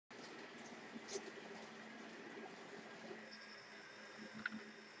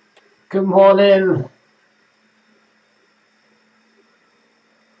Good morning.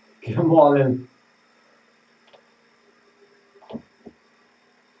 Good morning.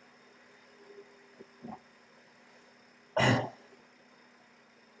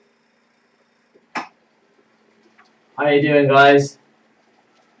 How you doing, guys?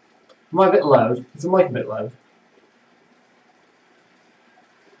 Am I a bit loud? Is the mic a bit loud?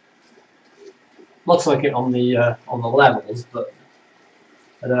 Looks like it on the levels, but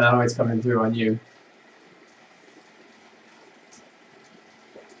I don't know how it's coming through on you.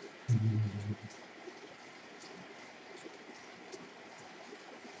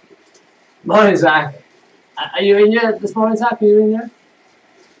 Morning, Zach. Are you in yet this morning, Zach? Are you in yet?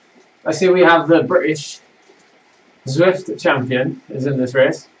 I see we have the British Zwift champion is in this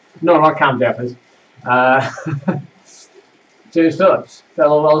race. No, not Cam Jeffers. James Phillips,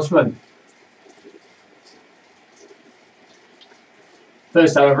 fellow Welshman.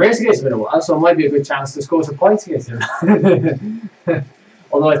 First time I've raced against him in a while, so it might be a good chance to score some points against him.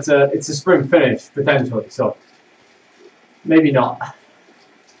 Although it's a sprint finish potentially, so maybe not.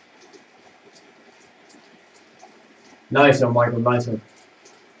 Nice one, Michael. Nice one.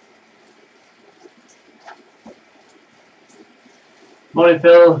 Morning,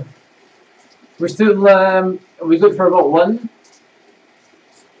 Phil. We're still. Are we good for about one?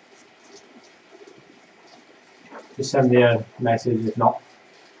 Just send me a message if not.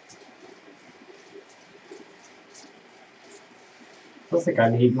 I don't think I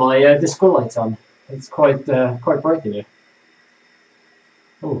need my disco lights on. It's quite bright in here.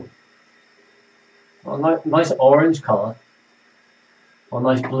 Oh, well, nice orange colour. Or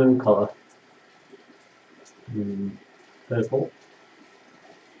nice blue colour. Purple.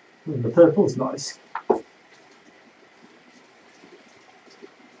 The purple's nice.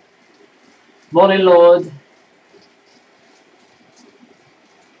 Morning, Lord.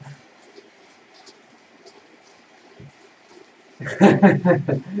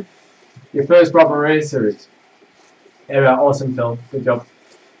 Your first proper race series. Yeah, awesome, Phil. Good job.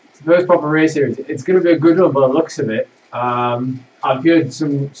 First proper race series. It's going to be a good one by the looks of it. I've heard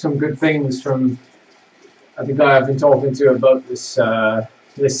some good things from the guy I've been talking to about this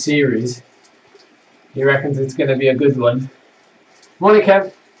this series. He reckons it's going to be a good one. Morning,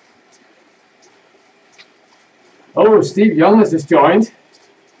 Kev. Oh, Steve Young has just joined.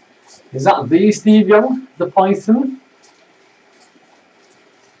 Is that the Steve Young, the Python?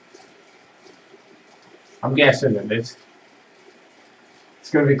 I'm guessing it is.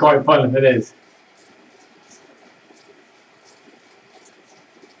 It's going to be quite fun if it is.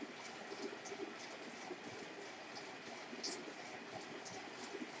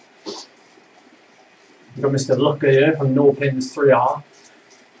 We've got Mr. Lucker here from No Pins 3R.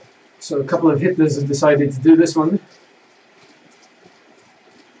 So a couple of hitters have decided to do this one.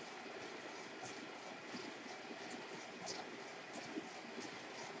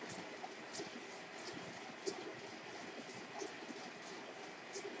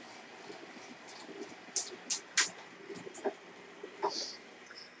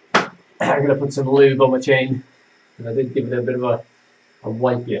 I'm going to put some lube on my chain. And I did give it a bit of a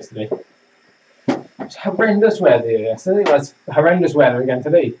wipe yesterday. It's horrendous weather here yesterday. That's horrendous weather again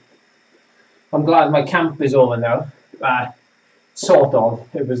today. I'm glad my camp is over now. Sort of.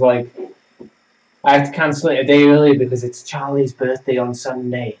 It was like I had to cancel it a day early because it's Charlie's birthday on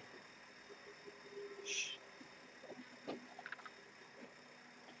Sunday.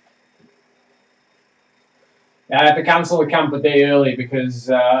 I had to cancel the camp a day early because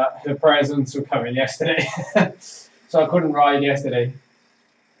the presents were coming yesterday. So I couldn't ride yesterday.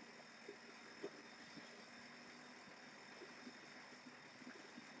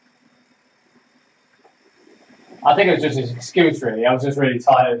 I think it was just an excuse, really. I was just really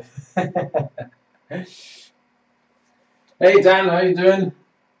tired. Hey, Dan, how you doing?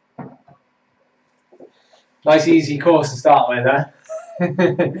 Nice, easy course to start with, huh?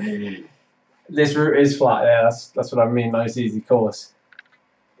 This route is flat, yeah, that's what I mean, nice, easy course.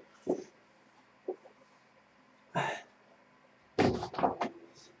 Yeah,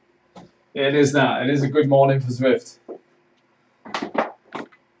 it is that. It is a good morning for Zwift.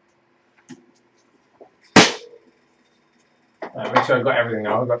 Make sure I've got everything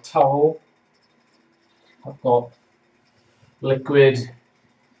now. I've got towel. I've got liquid.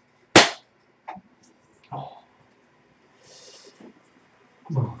 Oh.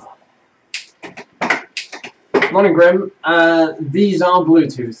 Morning, Grim. These are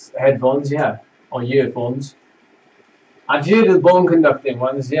Bluetooth headphones, yeah, or earphones. I've heard of the bone conducting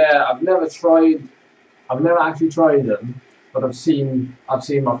ones. Yeah, I've never actually tried them, but I've seen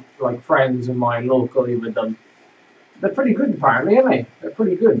my friends of mine locally with them. They're pretty good, apparently, aren't they? They're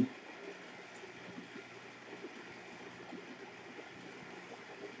pretty good.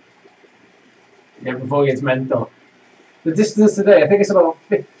 Yeah, before it gets mental. The distance today, I think it's about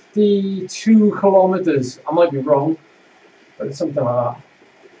 52 kilometers. I might be wrong, but it's something like that.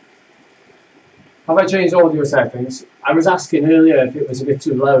 Have I changed audio settings? I was asking earlier if it was a bit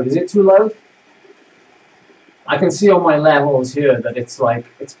too loud. Is it too loud? I can see on my levels here that it's like,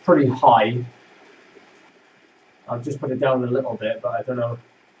 it's pretty high. I'll just put it down a little bit, but I don't know.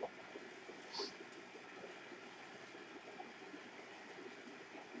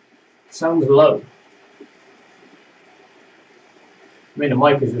 Sounds low. I mean, the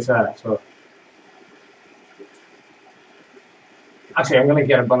mic is just there, so. Actually, I'm gonna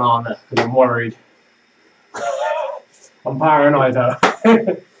get a banana because I'm worried. I'm paranoid though.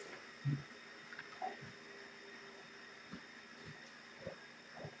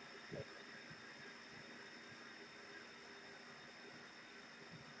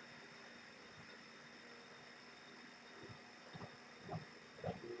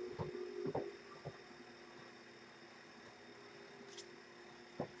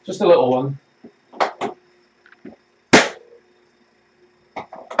 Just a little one.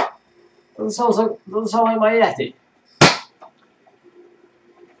 Doesn't sound like my Yeti.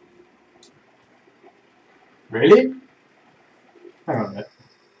 Really? Hang on a minute.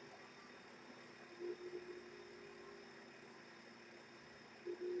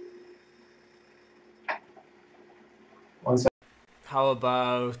 One sec. How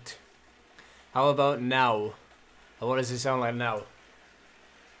about now? What does it sound like now?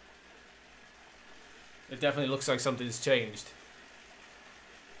 It definitely looks like something's changed.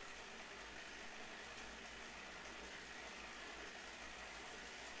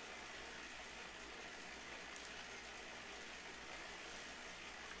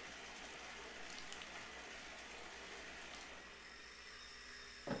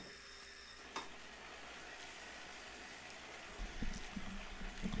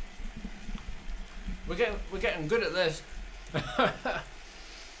 We're getting good at this.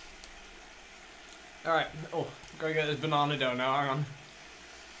 Alright, oh, gotta get this banana down now, hang on.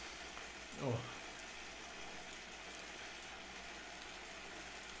 Oh.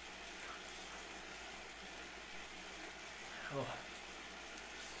 Oh.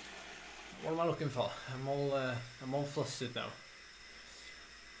 What am I looking for? I'm all flustered now.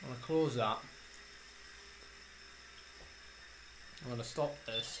 I'm gonna close that. I'm gonna stop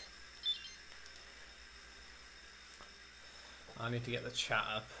this. I need to get the chat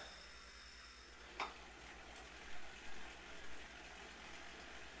up.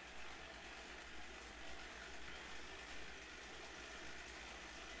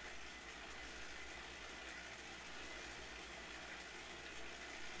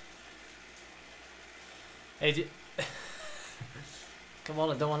 Hey, come on,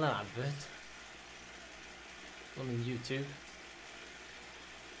 I don't want an advert. On YouTube.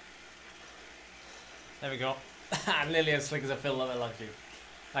 There we go. Nearly as slick as I feel like I like you.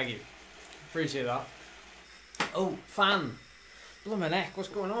 Thank you. Appreciate that. Oh, fan. Blow my neck. What's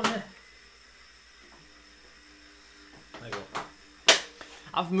going on here? There you go.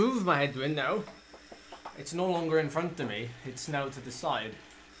 I've moved my headwind now. It's no longer in front of me. It's now to the side.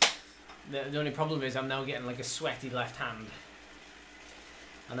 The only problem is I'm now getting like a sweaty left hand.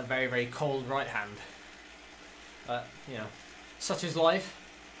 And a very, very cold right hand. But, you know, such is life.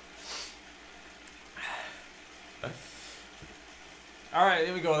 Alright,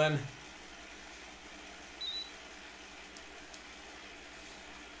 here we go then.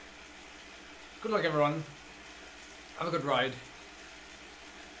 Good luck everyone. Have a good ride.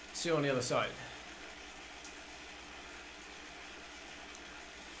 See you on the other side.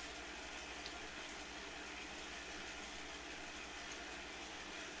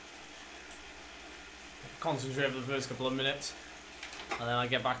 Concentrate for the first couple of minutes and then I'll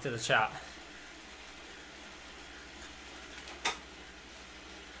get back to the chat.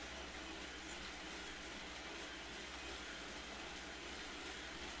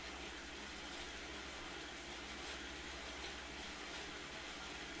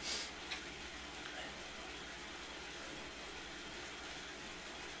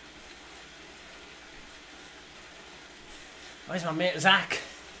 Where's my mate Zach?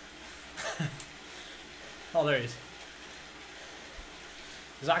 Oh, there he is.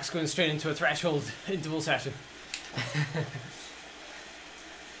 Zach's going straight into a threshold interval session.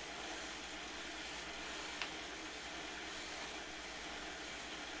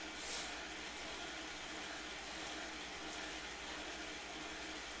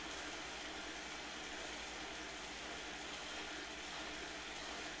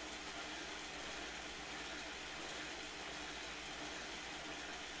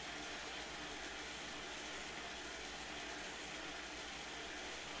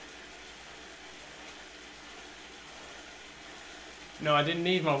 No, I didn't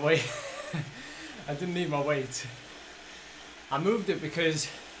need my weight. I didn't need my weight. I moved it because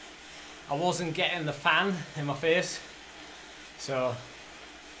I wasn't getting the fan in my face. So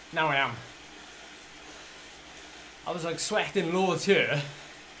now I am. I was like sweating loads here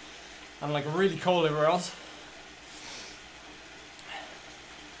and like really cold everywhere else.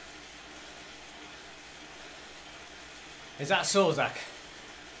 Is that so, Zach?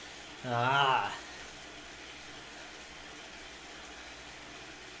 Ah.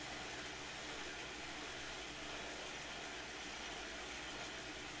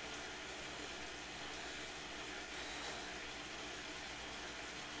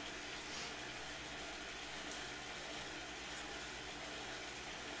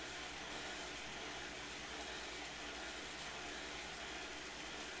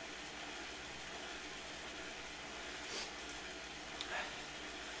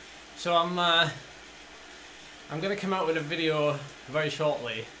 So I'm gonna come out with a video very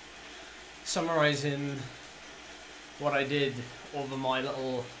shortly summarizing what I did over my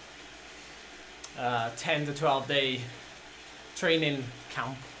little 10 to 12 day training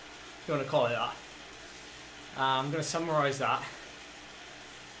camp, if you want to call it that. I'm gonna summarize that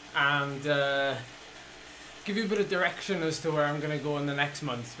and give you a bit of direction as to where I'm gonna go in the next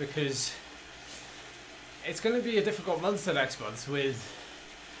month, because it's gonna be a difficult month the next month with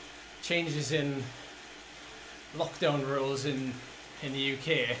changes in lockdown rules in the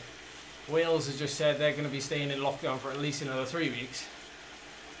UK. Wales has just said they're going to be staying in lockdown for at least another 3 weeks.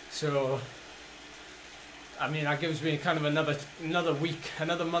 So, I mean, that gives me kind of another week,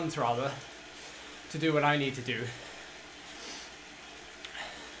 another month rather, to do what I need to do.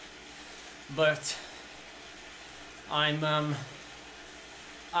 But I'm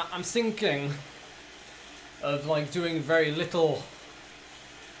thinking of like doing very little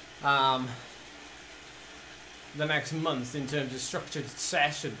the next month in terms of structured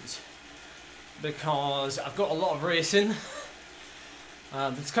sessions, because I've got a lot of racing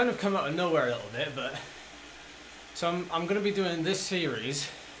that's kind of come out of nowhere a little bit. But so I'm going to be doing this series,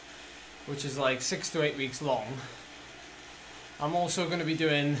 which is like 6 to 8 weeks long. I'm also going to be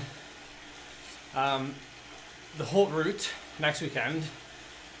doing the Haute Route next weekend.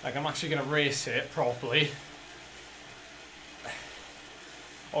 Like, I'm actually going to race it properly.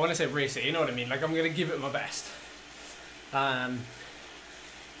 Or when I say race it, you know what I mean, like I'm going to give it my best.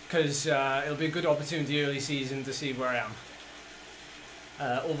 Because it'll be a good opportunity early season to see where I am.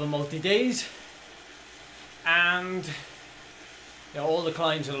 Over multi-days. And you know, all the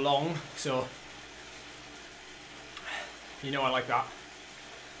climbs are long, so you know I like that.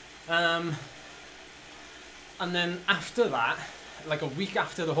 And then after that, like a week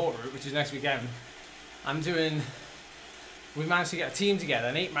after the Haute Route, which is next weekend, we managed to get a team together,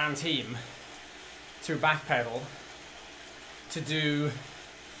 an 8-man team, through Backpedal, to do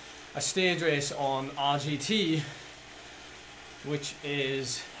a stage race on RGT, which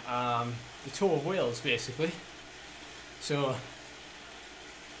is the Tour of Wales, basically. So,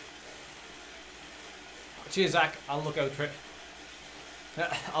 cheers, Zach. I'll look out for it.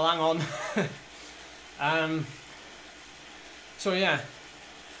 I'll hang on. So yeah,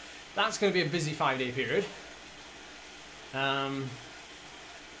 that's going to be a busy 5-day period.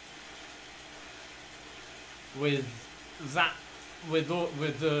 With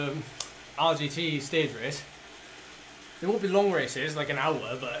the RGT stage race, there won't be long races like an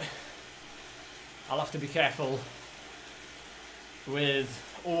hour, but I'll have to be careful with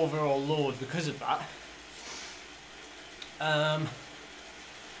overall load because of that.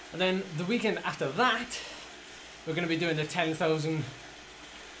 And then the weekend after that, we're going to be doing the 10,000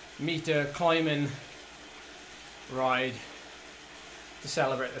 meter climbing ride to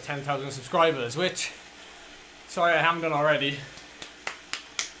celebrate the 10,000 subscribers, which, sorry I haven't done already.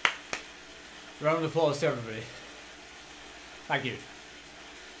 Round of applause to everybody. Thank you.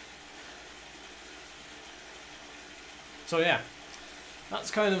 So yeah, that's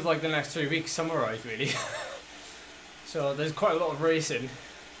kind of like the next 3 weeks summarised really. So there's quite a lot of racing,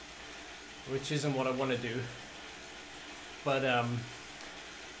 which isn't what I want to do. But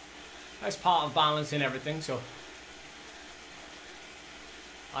that's part of balancing everything, so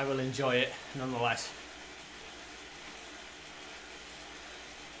I will enjoy it nonetheless.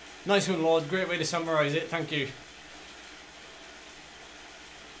 Nice one, Lord. Great way to summarise it. Thank you.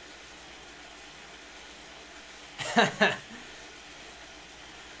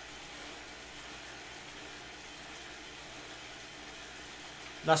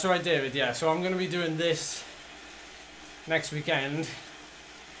 That's right, David. Yeah, so I'm going to be doing this next weekend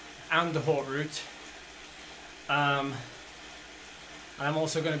and the Haute Route. And I'm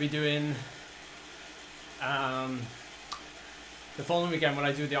also going to be doing the the following weekend when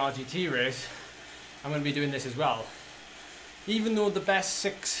I do the RGT race, I'm going to be doing this as well. Even though the best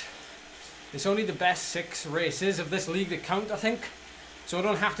 6, it's only the best 6 races of this league that count, I think. So I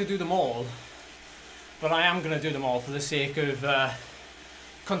don't have to do them all. But I am going to do them all for the sake of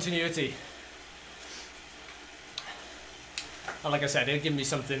continuity. And like I said, it'll give me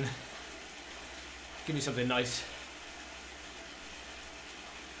something nice.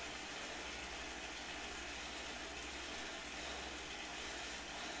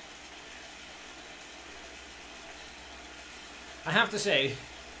 I have to say,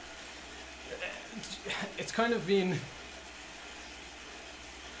 it's kind of been,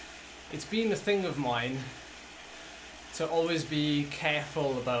 it's been a thing of mine to always be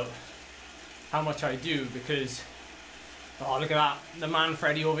careful about how much I do, because, oh look at that, the man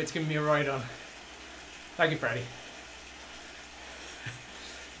Freddie over, it's giving me a ride on. Thank you, Freddie.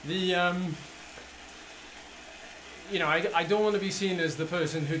 You know, I don't want to be seen as the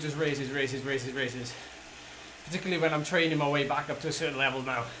person who just races. Particularly when I'm training my way back up to a certain level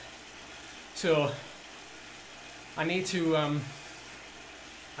now. So I need to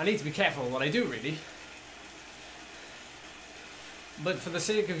be careful what I do, really. But for the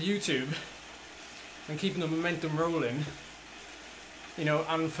sake of YouTube and keeping the momentum rolling, you know,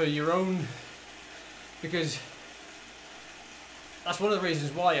 and for your own, because that's one of the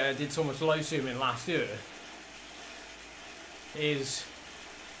reasons why I did so much live streaming last year, is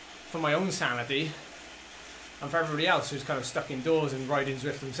for my own sanity. And for everybody else who's kind of stuck indoors and riding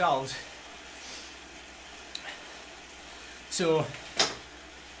Zwift themselves. So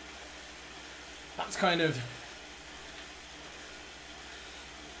that's kind of,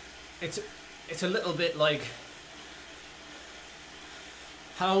 it's a little bit like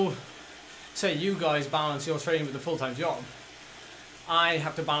how, say, you guys balance your training with a full-time job. I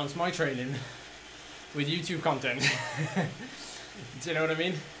have to balance my training with YouTube content. Do you know what I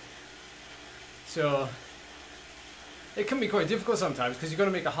mean? So it can be quite difficult sometimes, because you've got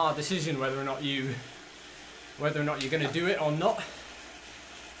to make a hard decision whether or not you're going to do it or not.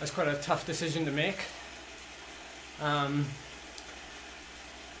 That's quite a tough decision to make. But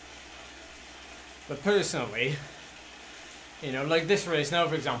personally, you know, like this race now,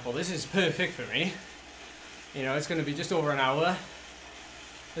 for example, this is perfect for me. You know, it's going to be just over an hour.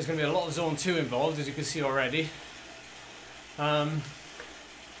 There's going to be a lot of zone 2 involved, as you can see already. And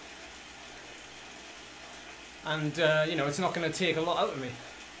you know, it's not going to take a lot out of me.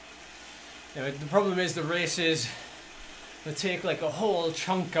 You know, the problem is the races that take like a whole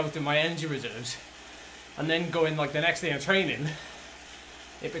chunk out of my energy reserves, and then going like the next day of training,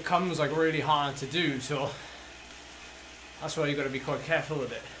 it becomes like really hard to do. So that's why you've got to be quite careful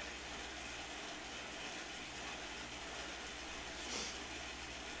with it.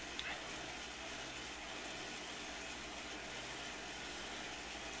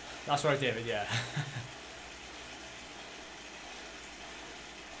 That's right, David, yeah.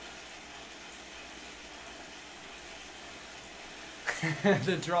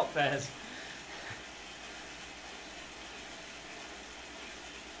 The drop bears.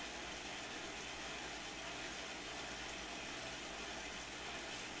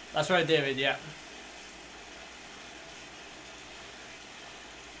 That's right, David, yeah.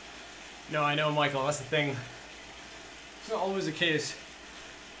 No, I know, Michael, that's the thing. It's not always the case.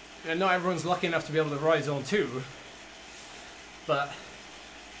 You know, not everyone's lucky enough to be able to ride zone 2, but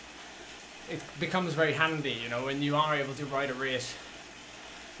it becomes very handy, you know, when you are able to ride a race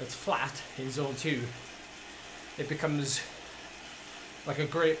that's flat in zone 2. It becomes like a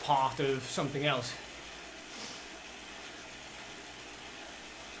great part of something else.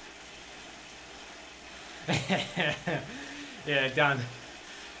 Yeah, Dan.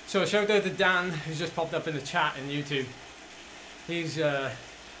 So shout out to Dan, who's just popped up in the chat in YouTube. He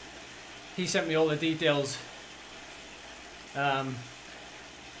sent me all the details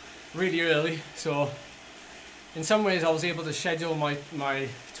really early, so in some ways I was able to schedule my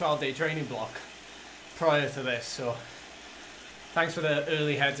 12-day training block prior to this, so thanks for the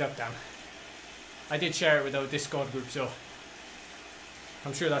early heads up, Dan. I did share it with our Discord group, so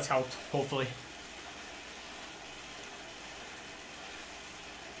I'm sure that's helped, hopefully.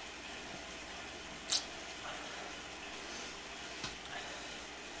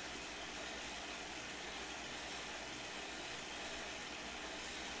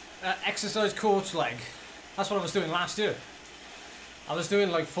 Exercise coach leg. That's what I was doing last year. I was doing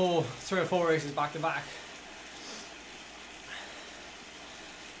like 3 or 4 races back to back.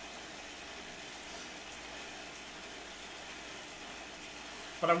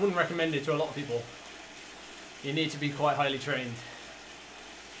 But I wouldn't recommend it to a lot of people. You need to be quite highly trained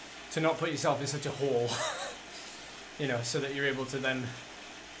to not put yourself in such a hole. you know, so that you're able to then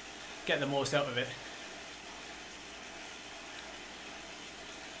get the most out of it.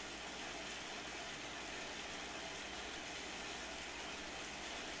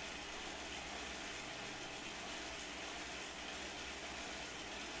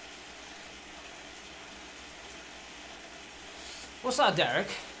 What's that, Derek?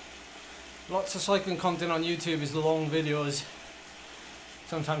 Lots of cycling content on YouTube is long videos.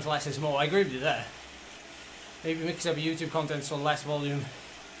 Sometimes less is more. I agree with you there. Maybe mix up your YouTube content so less volume,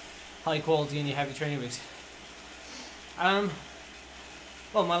 high quality in your heavy training weeks. Well,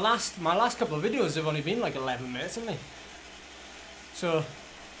 my last couple of videos have only been like 11 minutes, haven't they? So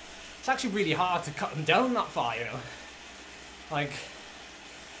it's actually really hard to cut them down that far, you know. Like,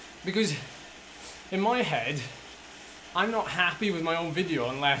 because in my head, I'm not happy with my own video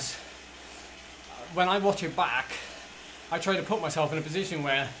unless, when I watch it back, I try to put myself in a position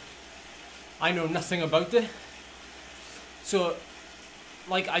where I know nothing about it. So,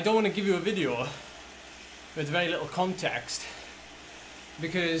 like, I don't want to give you a video with very little context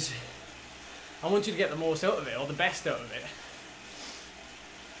because I want you to get the most out of it, or the best out of it.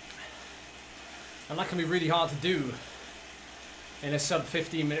 And that can be really hard to do in a sub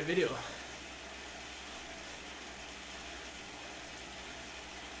 15-minute video.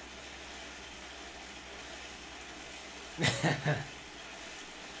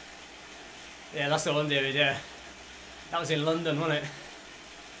 Yeah, that's the one, David, yeah. That was in London, wasn't it?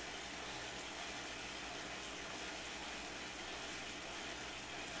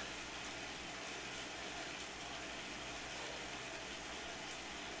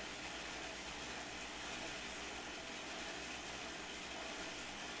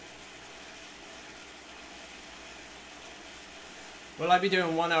 Will I be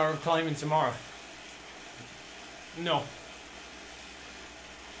doing 1 hour of climbing tomorrow? No.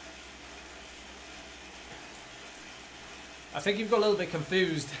 I think you've got a little bit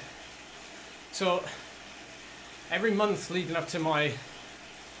confused. So every month leading up to my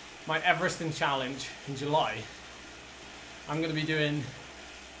Everesting challenge in July, I'm going to be doing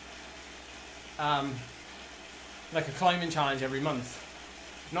like a climbing challenge every month,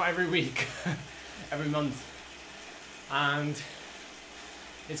 not every week, every month, and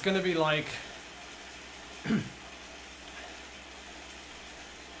it's going to be like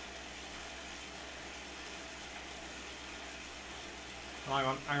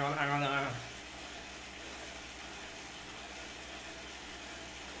hang on.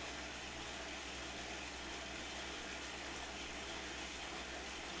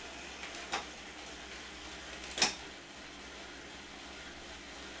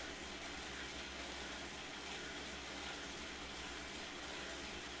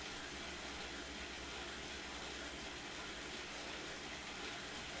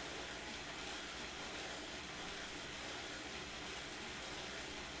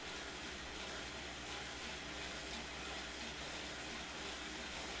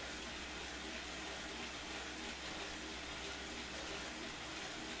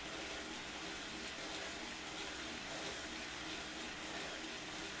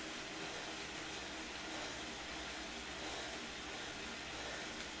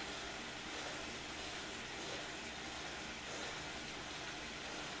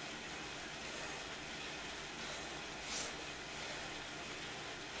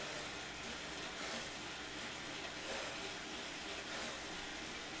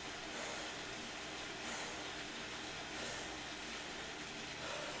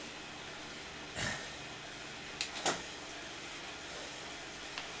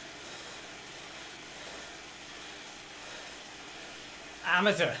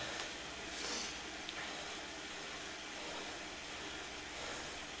 Amateur.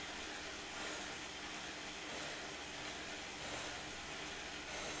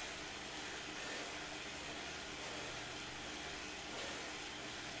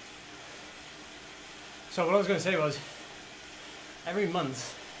 So what I was going to say was, every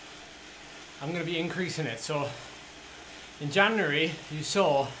month I'm going to be increasing it. So in January, you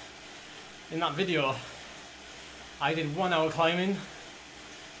saw in that video, I did 1 hour climbing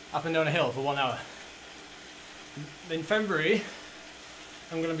up and down a hill for 1 hour. In February,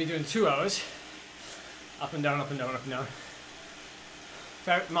 I'm going to be doing 2 hours up and down, up and down, up and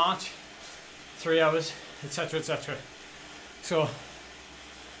down. March, 3 hours, etc., etc. So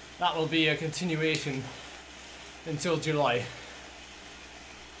that will be a continuation until July.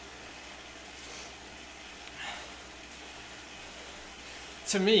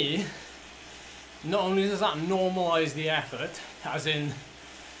 To me, not only does that normalize the effort, as in,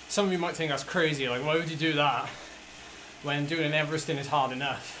 some of you might think that's crazy, like why would you do that when doing an Everesting is hard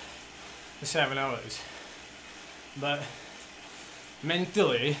enough for 7 hours? But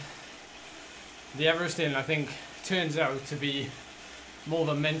mentally, the Everesting, I think, turns out to be more of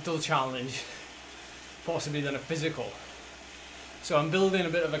a mental challenge, possibly, than a physical. So I'm building a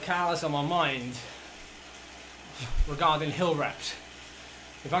bit of a callus on my mind regarding hill reps.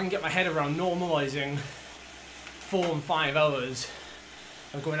 If I can get my head around normalising 4 and 5 hours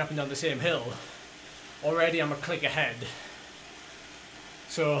of going up and down the same hill, already I'm a click ahead.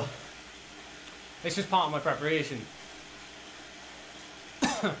 So it's just part of my preparation.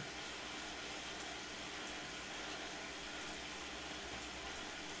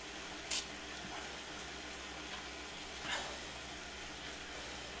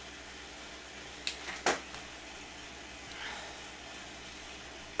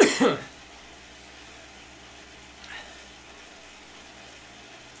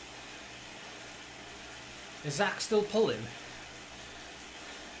 Is Zach still pulling?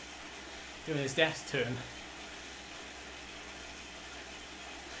 Doing his desk turn.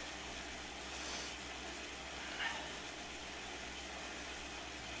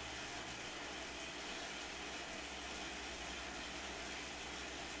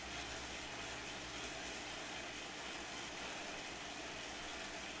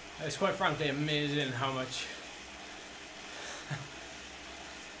 It's quite frankly amazing how much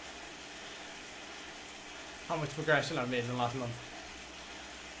progression I've made in the last month.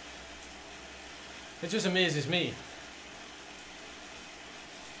 It just amazes me.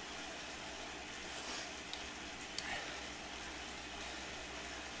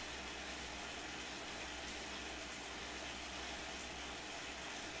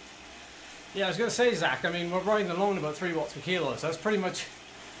 Yeah, I was going to say, Zach, I mean, we're riding along about 3 watts per kilo, so that's pretty much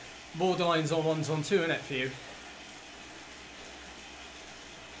borderline zone 1, zone 2, isn't it, for you?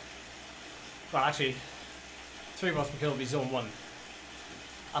 Well, actually, 3 watts per kilo would be zone 1.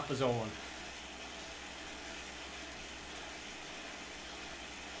 Upper zone 1.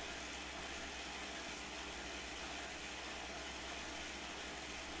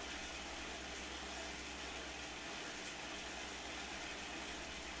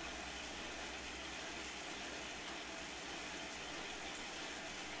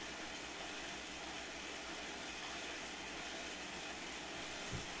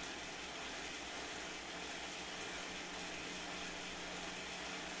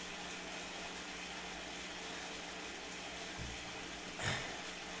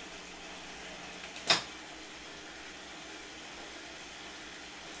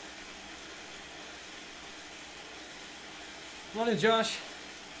 Morning, Josh.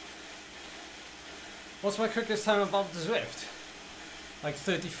 What's my quickest time above the Zwift? Like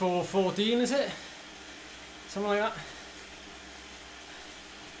 34:14, is it? Something like that.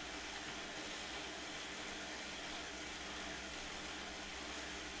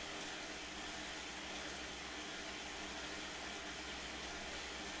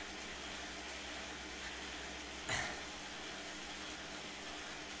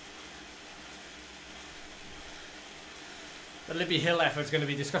 The Libby Hill effort's going to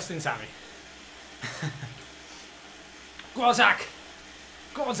be disgusting, Sammy. Go on, Zach!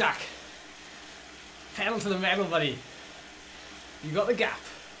 Go on, Zach! Pedal to the metal, buddy. You got the gap.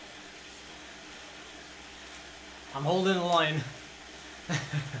 I'm holding the line.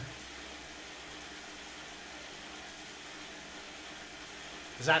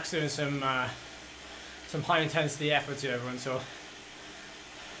 Zach's doing some high intensity efforts here, everyone, so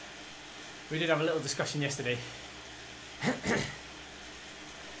we did have a little discussion yesterday.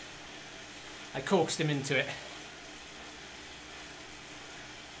 I coaxed him into it.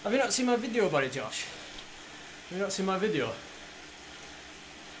 Have you not seen my video about it, Josh? Have you not seen my video?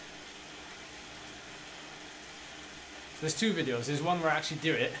 There's 2 videos. There's one where I actually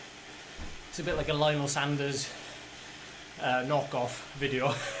do it. It's a bit like a Lionel Sanders knockoff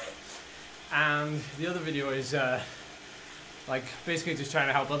video. And the other video is like basically just trying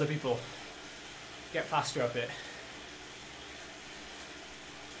to help other people get faster up it.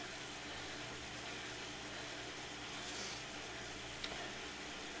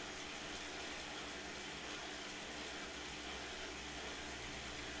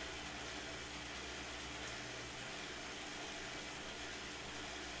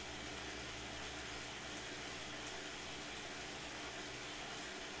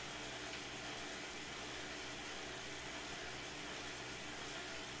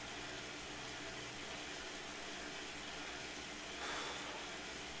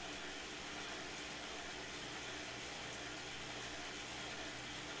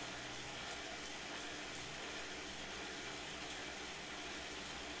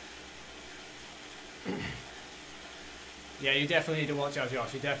 Yeah, you definitely need to watch out,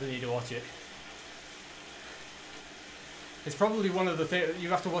 Josh. You definitely need to watch it. It's probably one of the things, you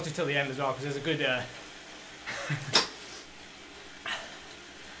have to watch it till the end as well, because there's a good,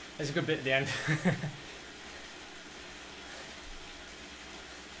 there's a good bit at the end.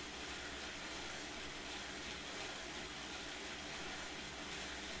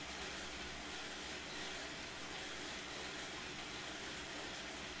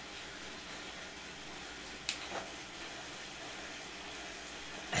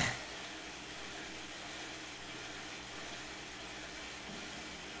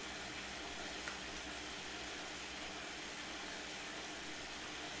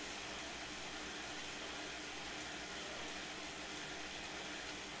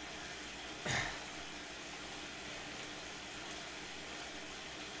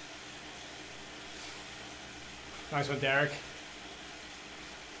 Nice one, Derek.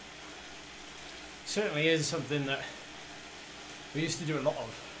 Certainly is something that we used to do a lot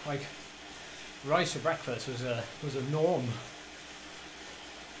of. Like, rice for breakfast was a norm.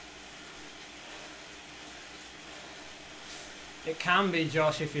 It can be,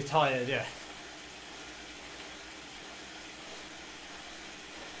 Josh, if you're tired, yeah.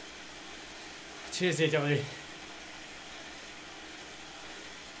 Cheers, DW.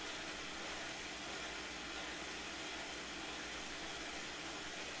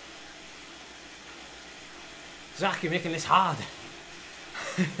 Zach, you're making this hard.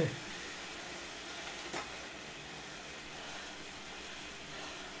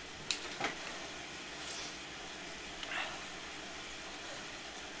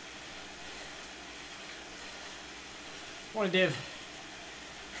 Morning, Dave.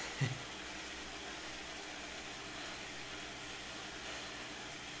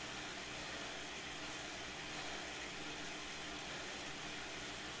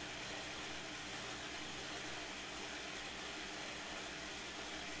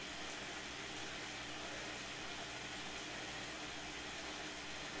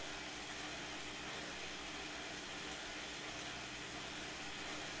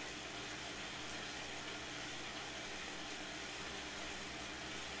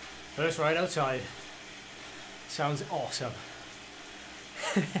 First ride outside. Sounds awesome.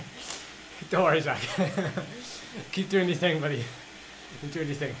 Don't worry, Zach. Keep doing your thing, buddy. Keep doing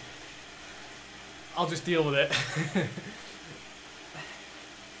your thing. I'll just deal with it.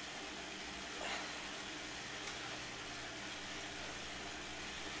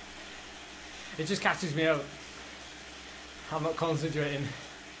 It just catches me out. I'm not concentrating.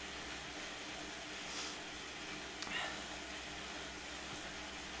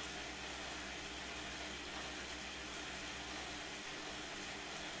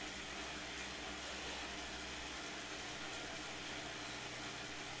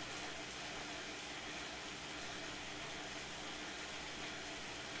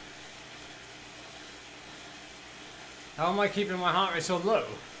 How am I keeping my heart rate so low?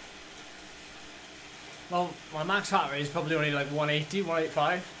 Well, my max heart rate is probably only like 180,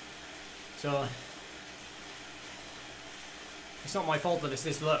 185. So it's not my fault that it's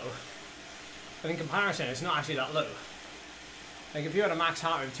this low. But in comparison, it's not actually that low. Like if you had a max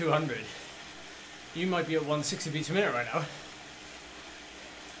heart rate of 200, you might be at 160 beats a minute right now.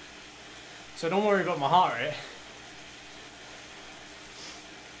 So don't worry about my heart rate.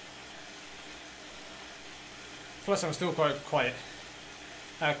 Plus, I'm still quite quiet.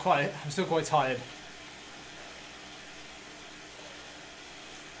 I'm still quite tired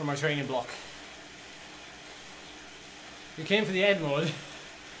from my training block. You came for the ed mode.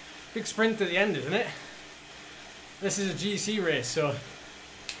 Big sprint at the end, isn't it? This is a GC race, so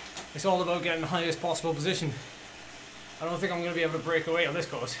it's all about getting the highest possible position. I don't think I'm going to be able to break away on this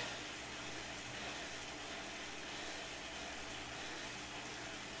course.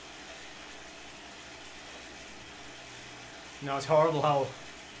 No, it's horrible how...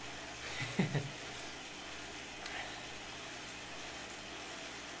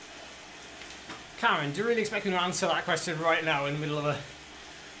 Karen, do you really expect me to answer that question right now in the middle of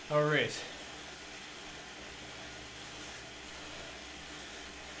a race?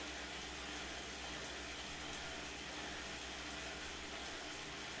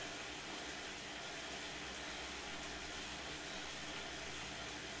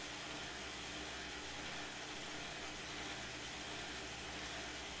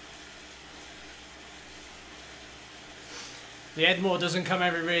 The Edmore doesn't come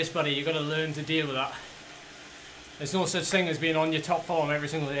every race, buddy. You've got to learn to deal with that. There's no such thing as being on your top form every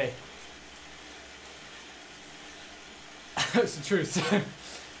single day. That's the truth.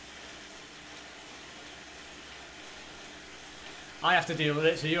 I have to deal with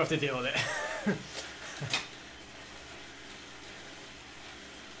it, so you have to deal with it.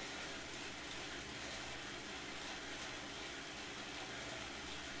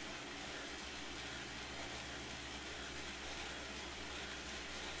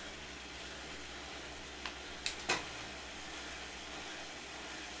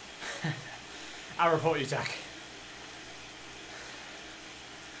 I'll report you, Jack.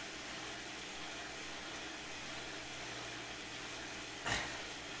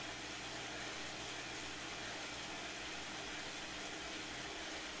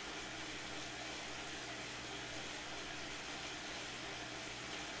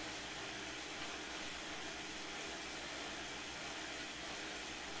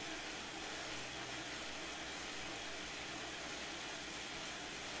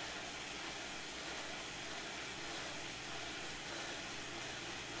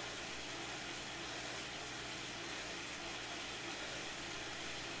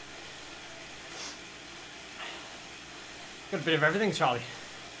 Got a bit of everything, Charlie.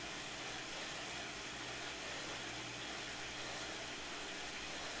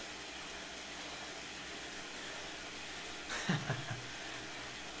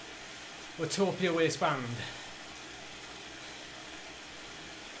 Watopia Waistband.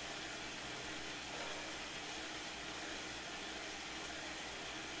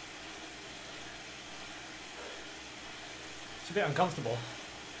 It's a bit uncomfortable.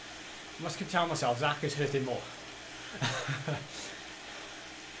 I must keep telling myself Zach is hurting more.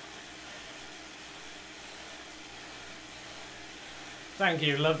 Thank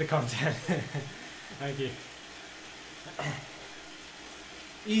you, love the content. Thank you.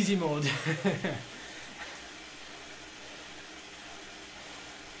 Easy mode.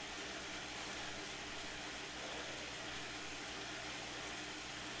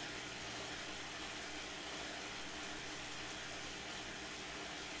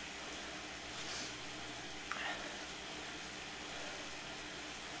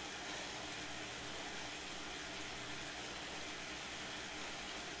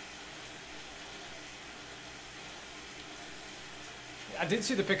 I did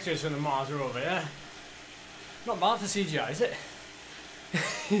see the pictures from the Mars rover, yeah? Not bad for CGI, is it?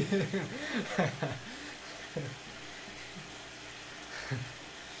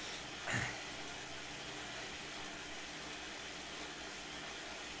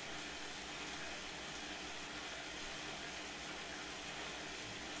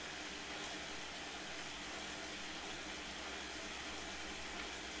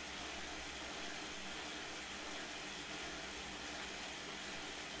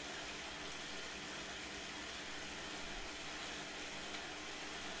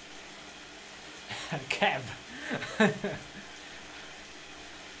 Kev.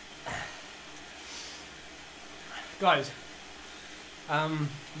 Guys, the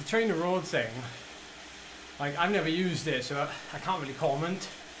train to road thing, like, I've never used it, so I can't really comment.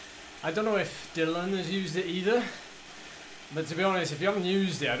 I don't know if Dylan has used it either, but to be honest, if you haven't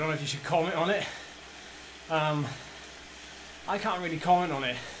used it, I don't know if you should comment on it. I can't really comment on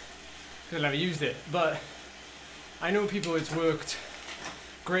it because I've never used it, but I know people it's worked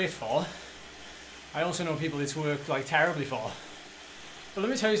great for. I also know people it's worked like terribly for. But let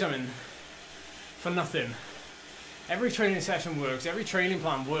me tell you something, for nothing. Every training session works, every training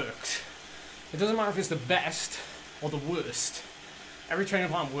plan works. It doesn't matter if it's the best or the worst. Every training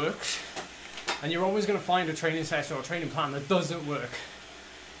plan works, and you're always going to find a training session or a training plan that doesn't work.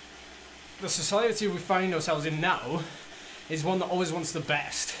 The society we find ourselves in now is one that always wants the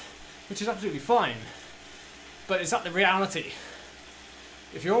best, which is absolutely fine. But is that the reality?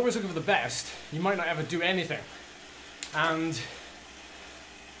 If you're always looking for the best, you might not ever do anything. And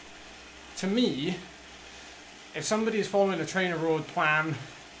to me, if somebody is following a trainer road plan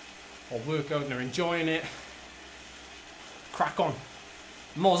or workout and they're enjoying it, crack on.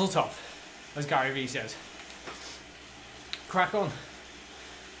 Mazel tov, as Gary Vee says. Crack on.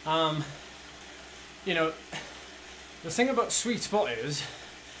 You know, the thing about sweet spot is,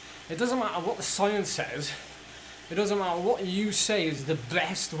 it doesn't matter what the science says. It doesn't matter what you say is the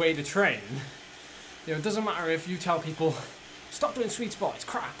best way to train. You know, it doesn't matter if you tell people, stop doing sweet spot, it's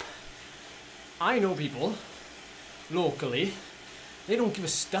crap. I know people, locally, they don't give a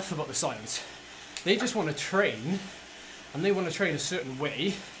stuff about the science. They just want to train, and they want to train a certain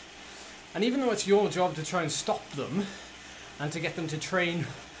way. And even though it's your job to try and stop them, and to get them to train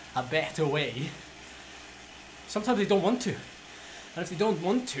a better way, sometimes they don't want to. And if they don't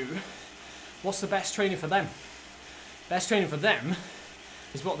want to, what's the best training for them? Best training for them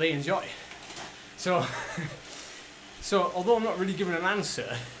is what they enjoy. So, although I'm not really giving an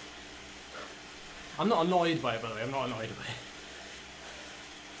answer, I'm not annoyed by it, by the way, I'm not annoyed by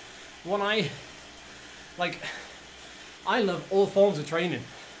it. I love all forms of training.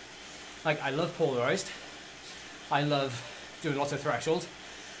 Like, I love polarized, I love doing lots of threshold,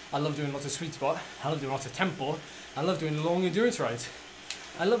 I love doing lots of sweet spot, I love doing lots of tempo, I love doing long endurance rides.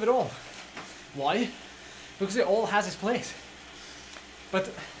 I love it all. Why? Because it all has its place.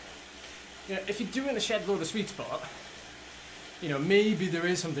 But You know, if you're doing a shed load of sweet spot, you know, maybe there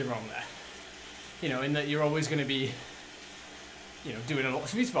is something wrong there. You know, in that you're always going to be, you know, doing a lot of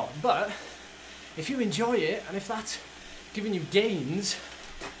sweet spot. But if you enjoy it, and if that's giving you gains,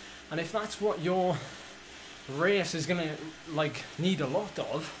 and if that's what your race is going to, like, need a lot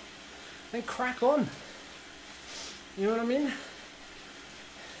of, then crack on. You know what I mean?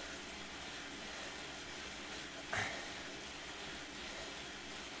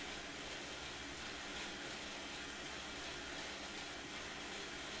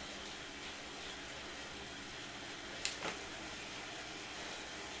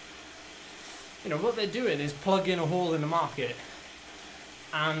 You know, what they're doing is plugging a hole in the market,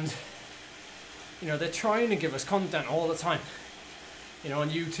 and, you know, they're trying to give us content all the time, you know, on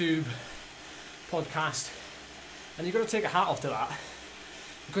YouTube, podcast, and you've got to take a hat off to that,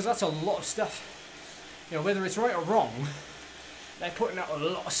 because that's a lot of stuff. You know, whether it's right or wrong, they're putting out a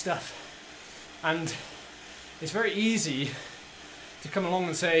lot of stuff, and it's very easy to come along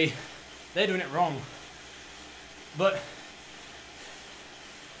and say they're doing it wrong, but,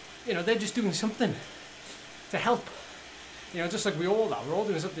 you know, they're just doing something to help. You know, just like we all are, we're all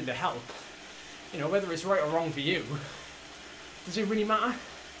doing something to help. You know, whether it's right or wrong for you, does it really matter?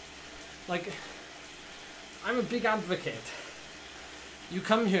 Like, I'm a big advocate. You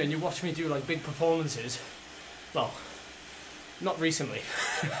come here and you watch me do like big performances. Well, not recently.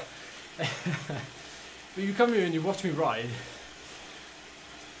 But you come here and you watch me ride.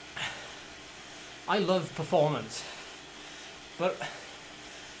 I love performance. But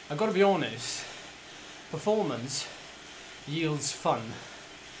I've got to be honest, performance yields fun.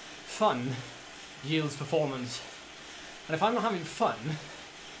 Fun yields performance. And if I'm not having fun,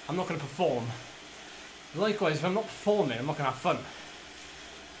 I'm not going to perform. Likewise, if I'm not performing, I'm not going to have fun.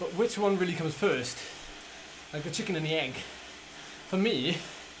 But which one really comes first? Like the chicken and the egg. For me,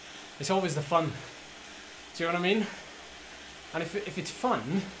 it's always the fun. Do you know what I mean? And if it's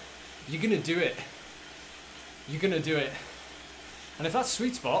fun, you're going to do it. You're going to do it. And if that's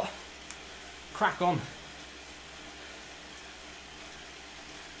sweet spot, crack on.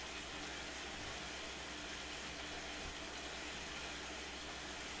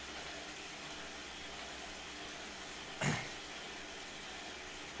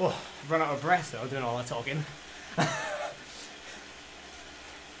 Oh, I've run out of breath though, doing all that talking.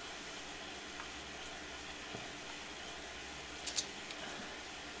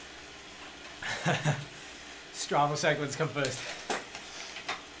 Strava segments come first.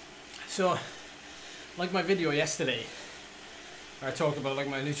 So, like my video yesterday, where I talk about like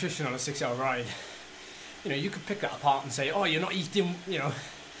my nutrition on a 6-hour ride, you know, you could pick that apart and say, oh, you're not eating, you know,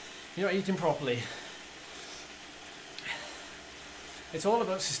 you're not eating properly. It's all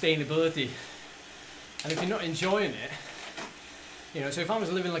about sustainability. And if you're not enjoying it, you know, so if I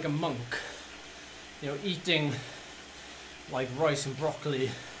was living like a monk, you know, eating like rice and broccoli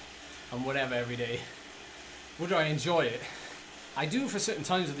and whatever every day, would I enjoy it? I do for certain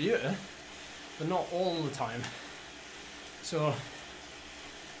times of the year, but not all the time. So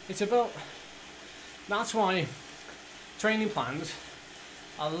it's about, that's why training plans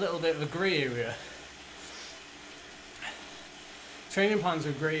are a little bit of a grey area. Training plans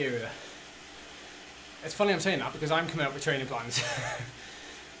are a grey area. It's funny I'm saying that because I'm coming up with training plans.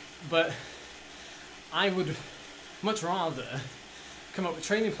 But I would much rather come up with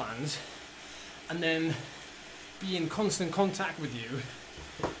training plans and then be in constant contact with you,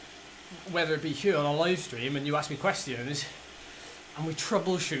 whether it be here on a live stream and you ask me questions and we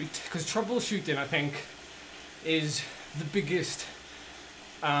troubleshoot, because troubleshooting, I think, is the biggest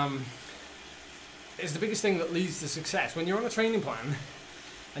thing that leads to success. When you're on a training plan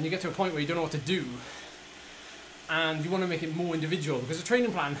and you get to a point where you don't know what to do and you want to make it more individual, because a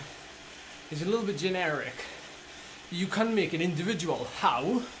training plan is a little bit generic, you can make it individual.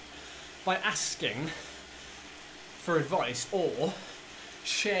 How? By asking for advice or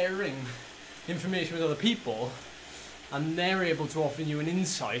sharing information with other people, and they're able to offer you an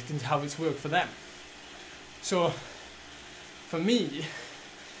insight into how it's worked for them. So for me,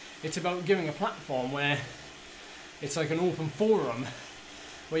 it's about giving a platform where it's like an open forum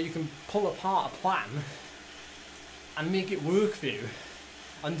where you can pull apart a plan and make it work for you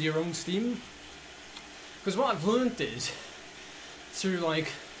under your own steam. Because what I've learned is through,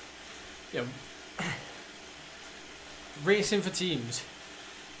 like, you know, racing for teams,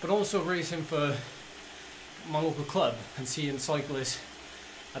 but also racing for my local club and seeing cyclists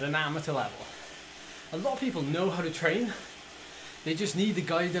at an amateur level. A lot of people know how to train. They just need the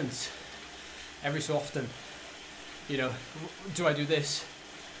guidance every so often. You know, do I do this?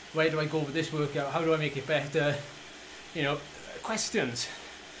 Where do I go with this workout? How do I make it better? You know, questions.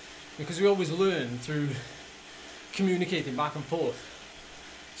 because we always learn through communicating back and forth.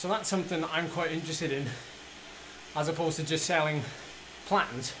 So that's something I'm quite interested in, as opposed to just selling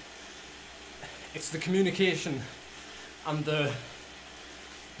plans. It's the communication and the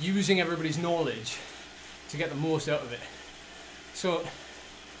using everybody's knowledge to get the most out of it. So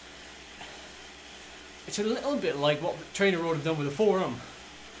it's a little bit like what Trainer Road have done with the forum,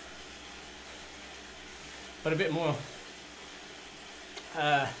 but a bit more,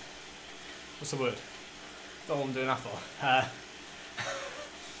 what's the word? That's all I'm doing that for.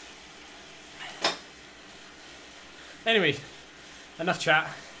 Anyway, enough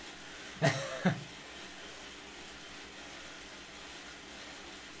chat.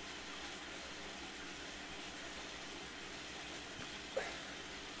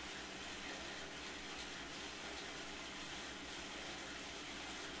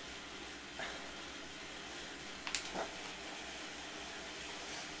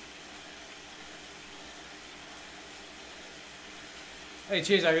 Hey,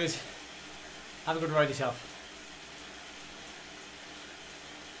 cheers, guys. Have a good ride yourself.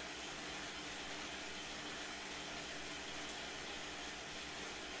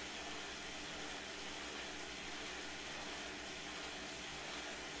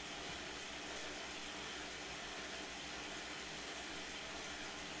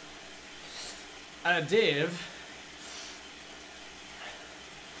 Dave,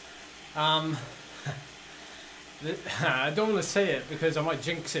 I don't want to say it because I might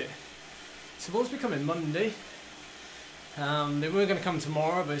jinx it. It's supposed to be coming Monday. They were going to come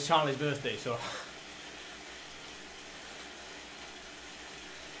tomorrow, but it's Charlie's birthday, so.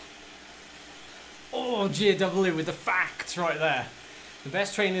 Oh, JW with the facts right there. The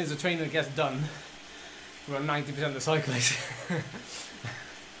best training is a training that gets done. We're on 90% of the cyclists.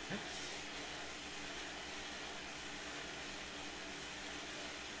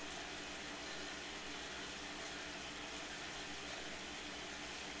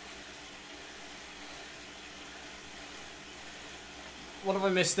 What have I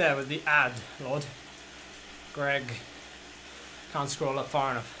missed there with the ad, Lord? Greg. Can't scroll up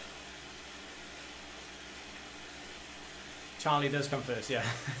far enough. Charlie does come first, yeah.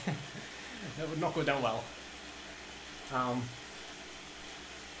 That would not go down well. I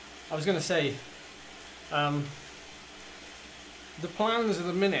was going to say, the plans at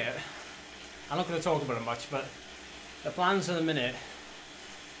the minute, I'm not going to talk about it much, but the plans at the minute,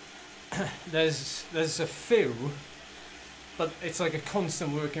 there's a few, but it's like a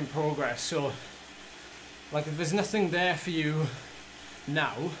constant work in progress. So like if there's nothing there for you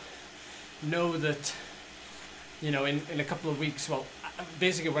now, know that, you know, in a couple of weeks, well,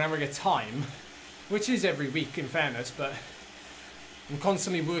 basically whenever I get time, which is every week in fairness, but I'm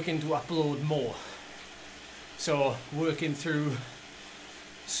constantly working to upload more. So working through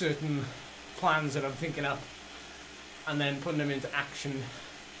certain plans that I'm thinking up and then putting them into action.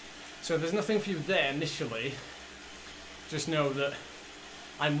 So if there's nothing for you there initially, just know that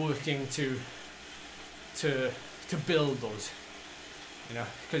I'm working to build those, you know,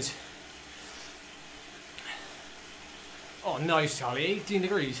 because, oh nice Charlie, 18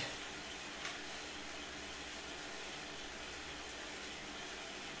 degrees.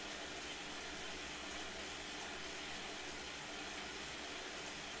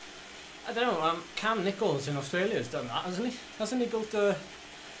 I don't know, Cam Nichols in Australia has done that, hasn't he? Hasn't he built a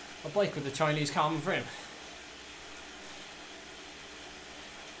bike with a Chinese carbon frame?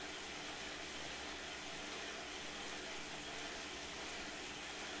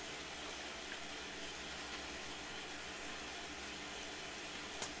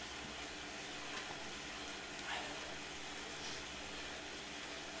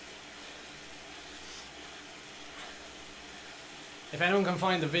 If anyone can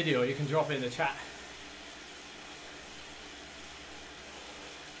find the video, you can drop it in the chat.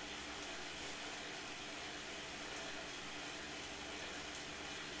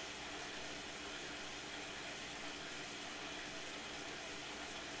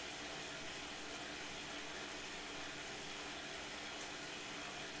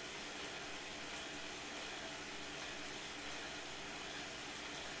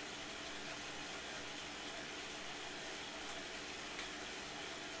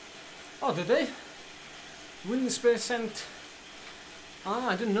 Oh, did they? Wind Space sent... Ah,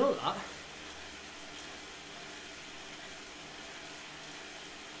 I didn't know that.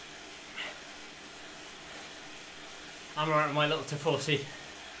 I'm alright with my little Tifosi.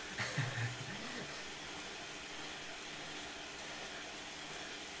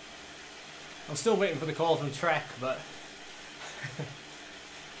 I'm still waiting for the call from Trek, but...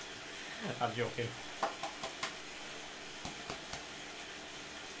 I'm joking.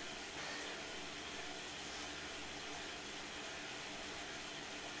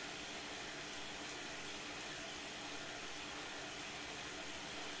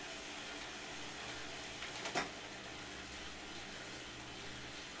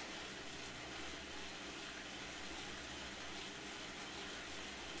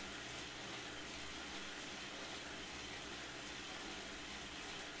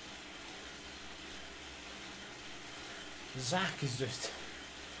 Zach's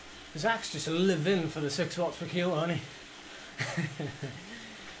just living for the 6 watts per kilo, isn't he?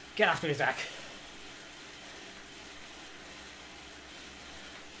 Get after it, Zach.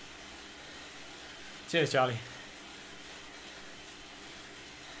 Cheers, Charlie.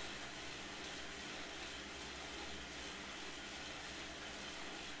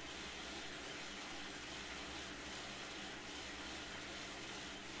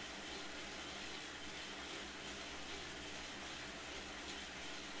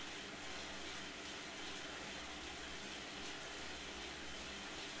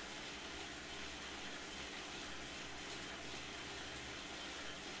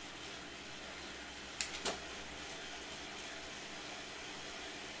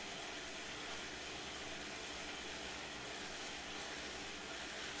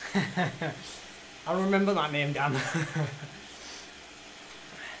 I remember that name, Dan.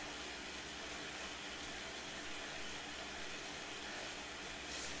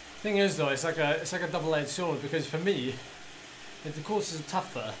 Thing is, though, it's like a double-edged sword, because for me, if the courses are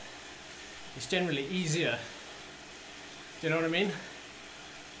tougher, it's generally easier. Do you know what I mean?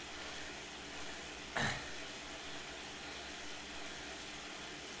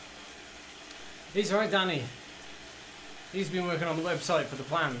 He's alright, Danny. He's been working on the website for the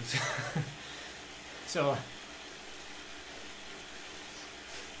plans. So,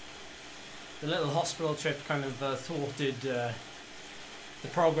 the little hospital trip kind of thwarted the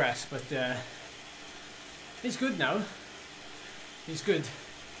progress, but he's good now. He's good.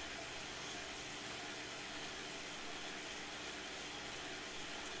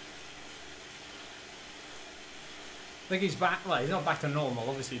 I think he's back, well, he's not back to normal,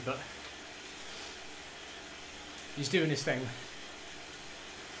 obviously, but he's doing his thing.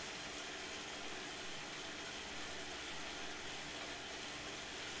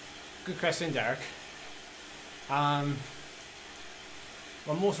 Good question, Derek. My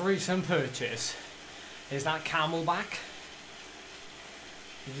most recent purchase is that Camelback.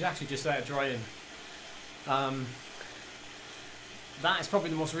 He's actually just there drying. That is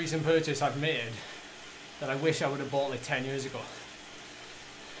probably the most recent purchase I've made that I wish I would have bought like 10 years ago.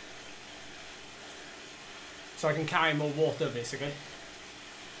 So I can carry more water, basically.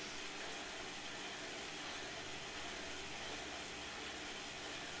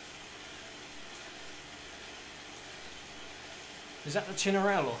 Is that the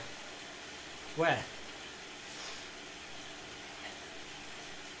Cinarello? Where?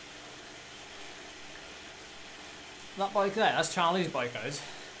 That bike there, that's Charlie's bike, guys.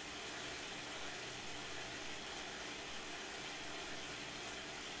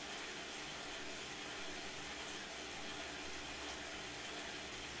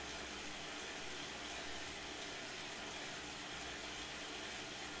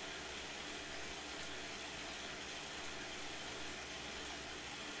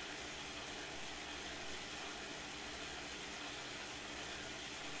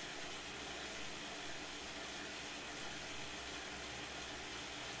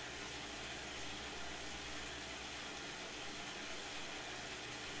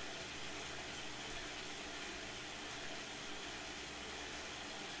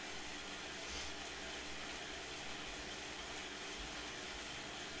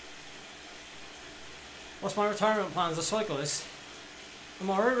 What's my retirement plan as a cyclist?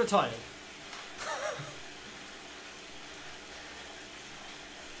 I'm already retired.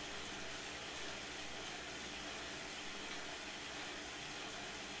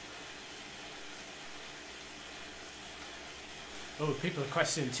 Oh, people are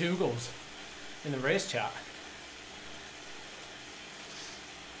questioning 2 goals in the race chat.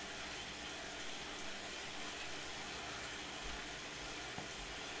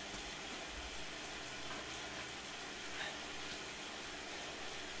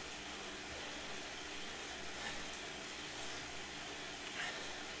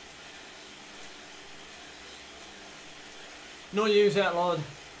 No news yet, Lord.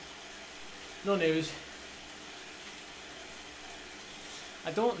 No news.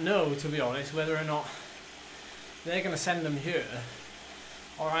 I don't know, to be honest, whether or not they're going to send them here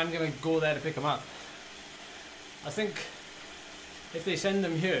or I'm going to go there to pick them up. I think if they send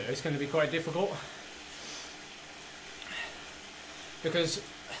them here, it's going to be quite difficult because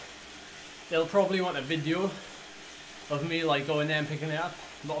they'll probably want a video of me like going there and picking it up,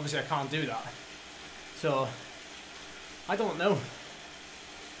 but obviously I can't do that. So I don't know.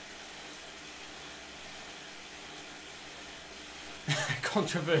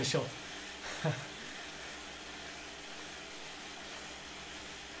 Controversial.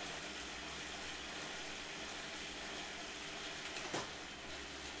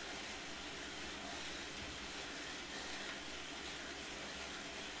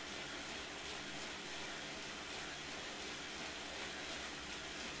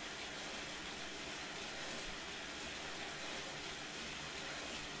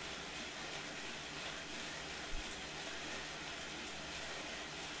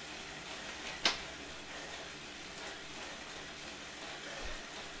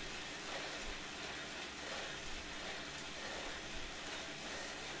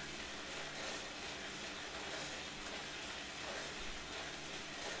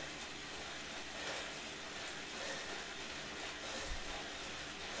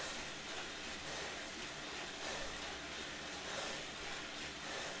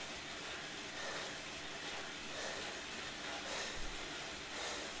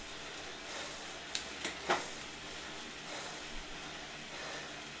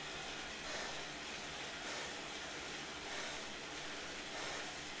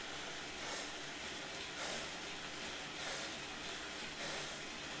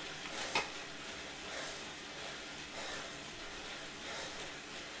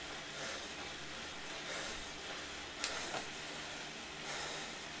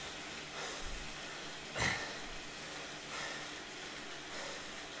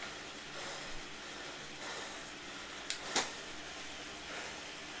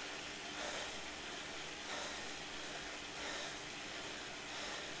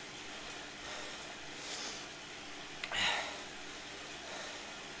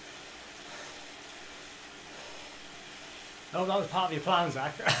 Oh, that was part of your plan,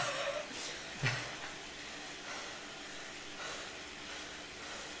 Zach.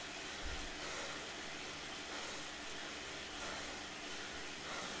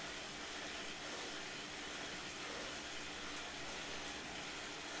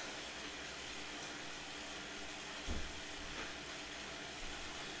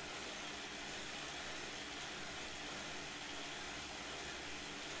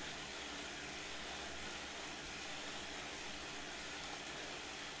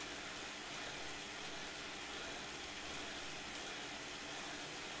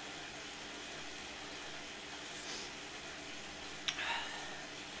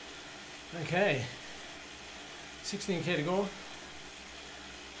 Okay, 16k to go.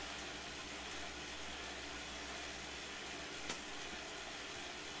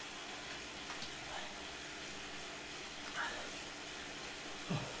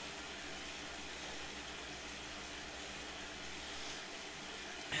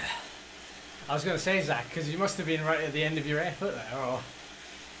 I was going to say, Zach, because you must have been right at the end of your effort there, or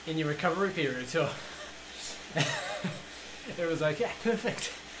in your recovery period, so it was like, yeah,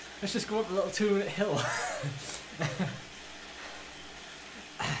 perfect. Let's just go up a little 2-minute hill.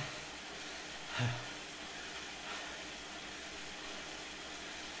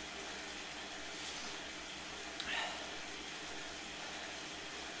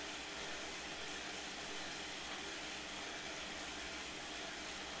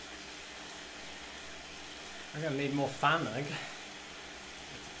 I'm going to need more fan, I think.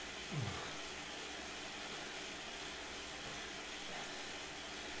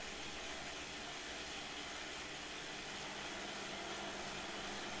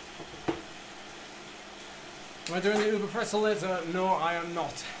 Am I doing the Uber pretzel later? No, I am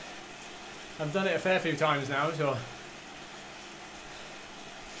not. I've done it a fair few times now, so...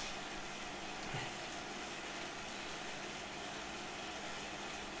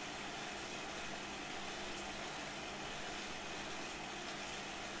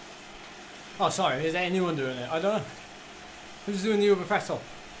 Oh, sorry, is there anyone doing it? I don't know. Who's doing the Uber pretzel?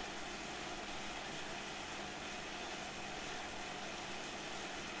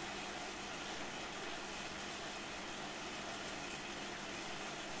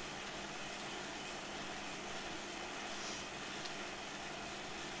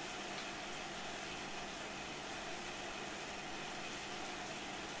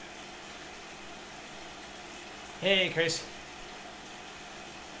 Hey, Chris.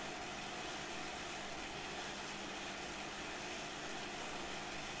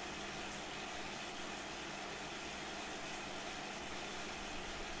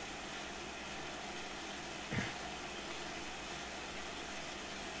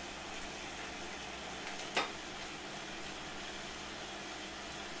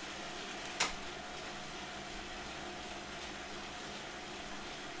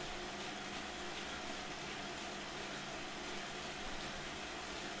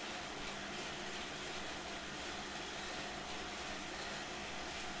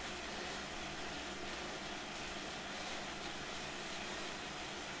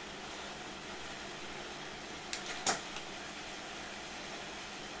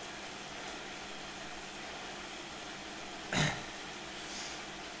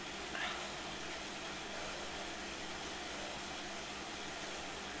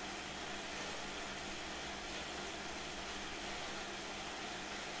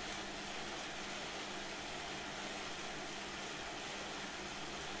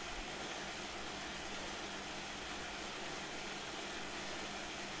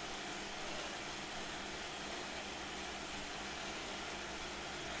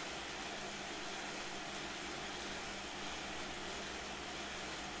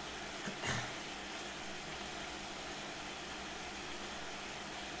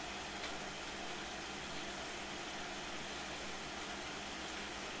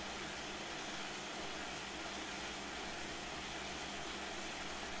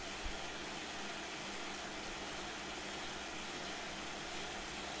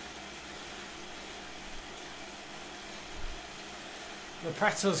 The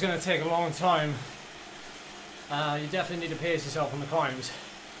pretzel's going to take a long time. You definitely need to pace yourself on the climbs.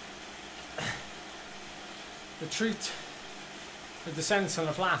 The treat, the descents and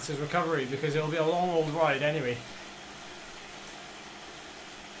the flats is recovery, because it'll be a long old ride anyway.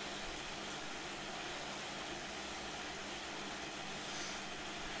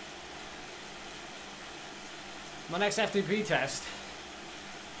 My next FTP test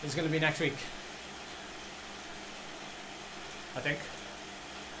is going to be next week, I think.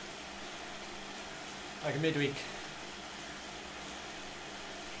 Like midweek.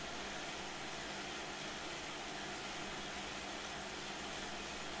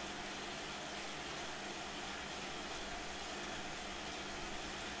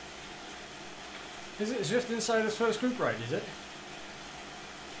 Is it Zwift inside his first group ride, is it?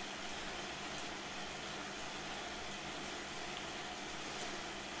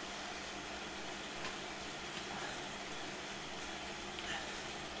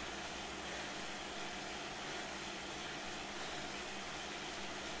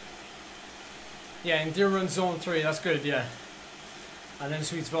 Yeah, endurance zone 3, that's good, yeah. And then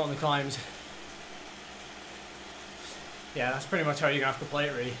sweet spot on the climbs. Yeah, that's pretty much how you're gonna have to play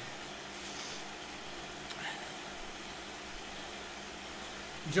it, really.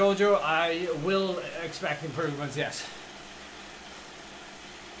 Jojo, I will expect improvements, yes.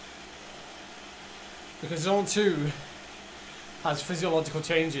 Because zone 2 has physiological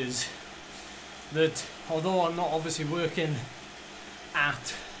changes that, although I'm not obviously working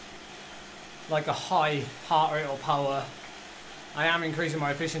at like a high heart rate or power, I am increasing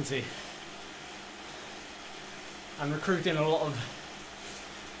my efficiency and recruiting a lot of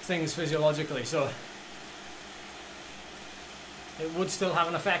things physiologically, so it would still have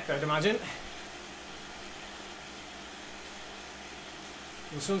an effect, I'd imagine.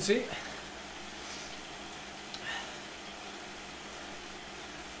 We'll soon see.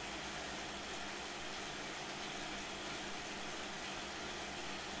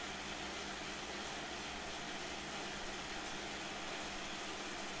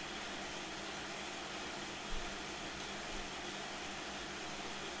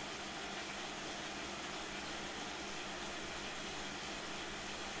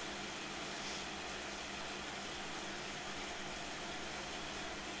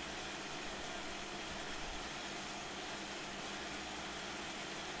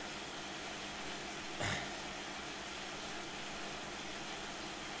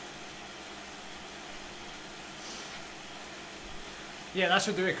 Yeah, that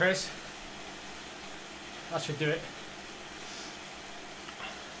should do it, Chris. That should do it.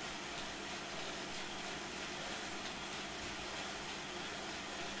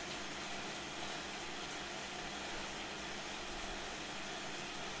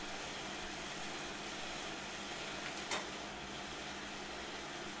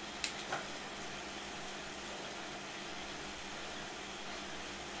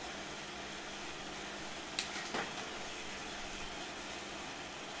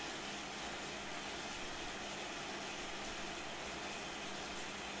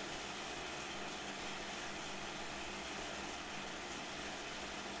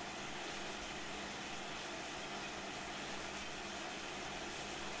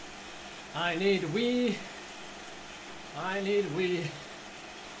 I need wee. I need wee.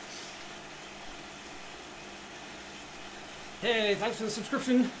 Hey, thanks for the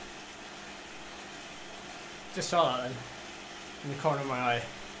subscription. Just saw that then, in the corner of my eye.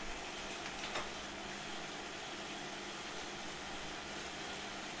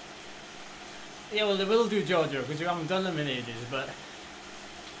 Yeah, well, they will do Jojo, because you haven't done them in ages, but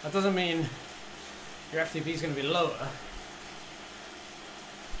that doesn't mean your FTP is going to be lower.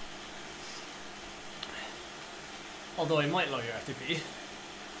 Although it might lower your FTP.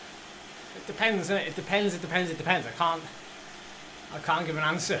 It depends, innit? It depends, it depends, it depends. I can't give an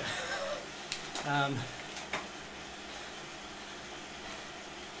answer.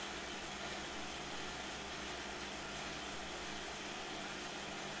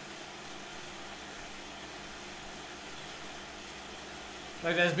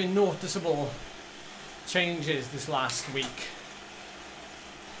 Like, there's been noticeable changes this last week.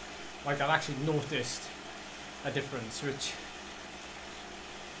 Like, I've actually noticed a difference, which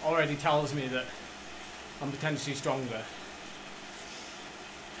already tells me that I'm potentially stronger.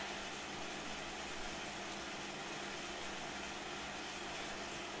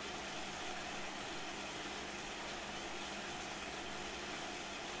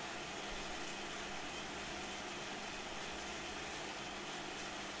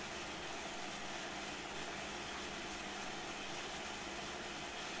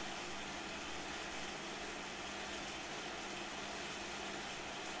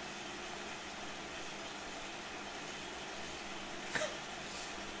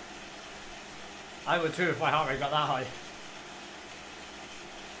 I would too if my heart rate got that high.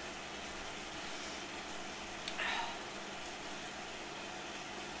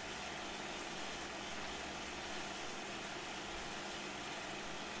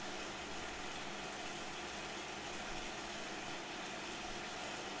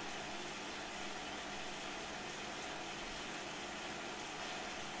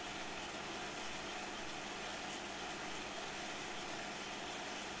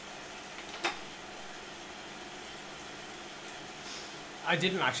 I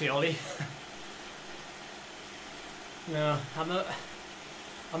didn't actually, Ollie. No,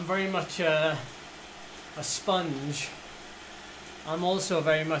 I'm very much a sponge, I'm also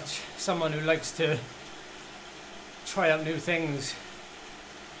very much someone who likes to try out new things.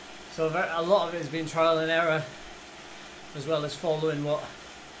 So a lot of it has been trial and error, as well as following what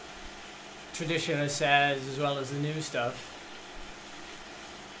tradition says, as well as the new stuff.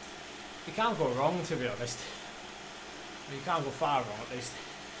 You can't go wrong, to be honest. You can't go far wrong, at least.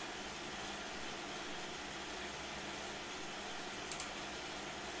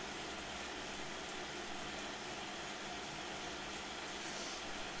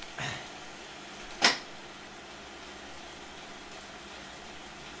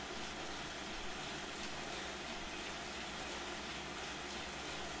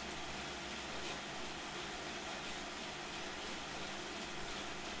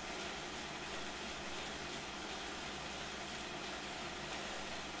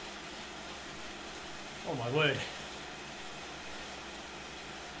 Oh my word.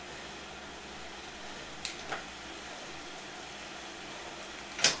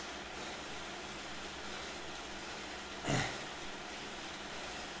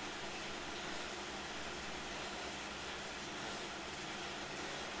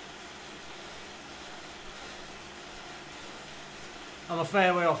 I'm a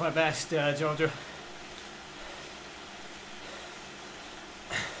fair way off my best, Giorgio.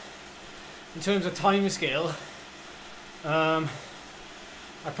 In terms of time scale, I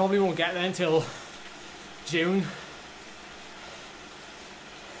probably won't get there until June.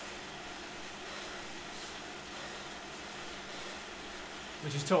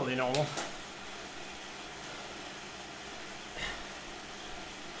 Which is totally normal.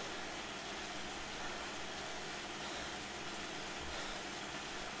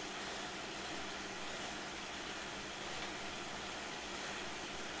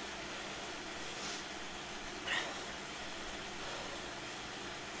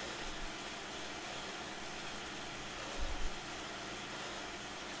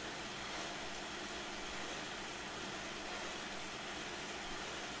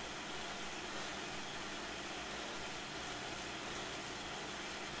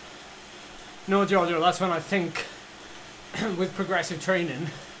 No, Giorgio, that's when I think with progressive training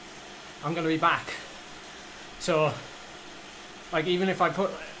I'm going to be back. So, like, even if I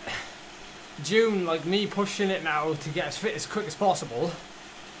put June, like me pushing it now to get as fit as quick as possible,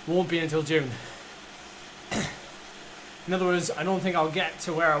 won't be until June. In other words, I don't think I'll get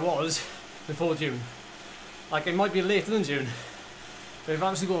to where I was before June. Like, it might be later than June, but if I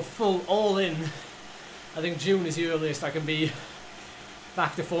was to go full all in, I think June is the earliest I can be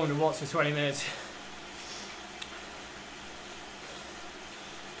back to 400 watts for 20 minutes.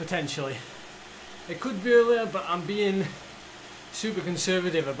 Potentially. It could be earlier, but I'm being super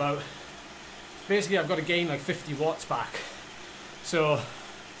conservative about... Basically, I've got to gain like 50 watts back. So,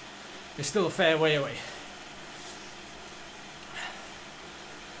 it's still a fair way away.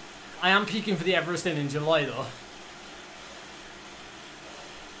 I am peaking for the Everest in July though.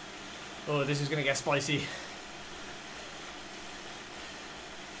 Oh, this is going to get spicy.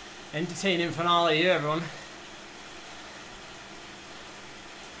 Entertaining finale here, everyone.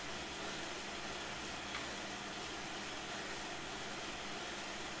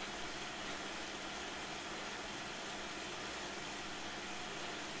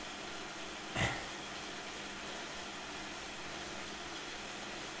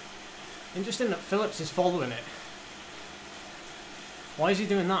 Interesting that Phillips is following it. Why is he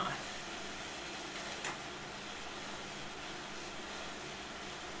doing that?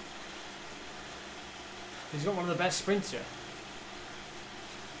 He's got one of the best sprints here.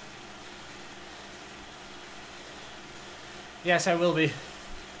 Yes, I will be,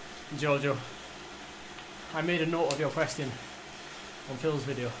 Giorgio. I made a note of your question on Phil's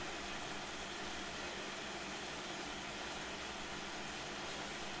video.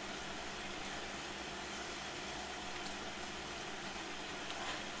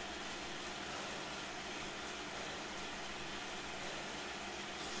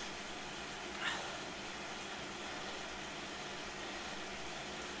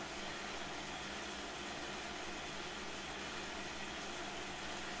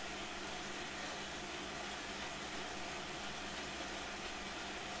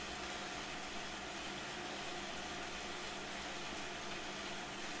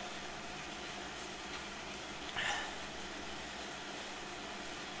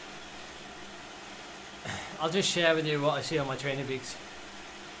 I'll just share with you what I see on my training peaks.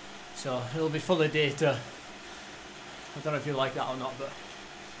 So it'll be full of data. I don't know if you like that or not, but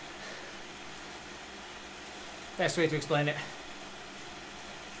best way to explain it.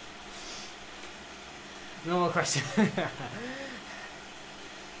 No more questions.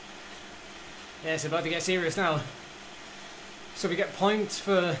 Yeah, it's about to get serious now. So we get points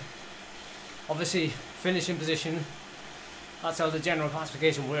for, obviously, finishing position. That's how the general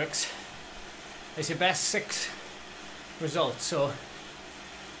classification works. It's your best 6 results, so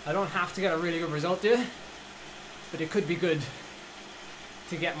I don't have to get a really good result here, but it could be good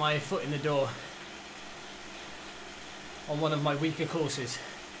to get my foot in the door on one of my weaker courses.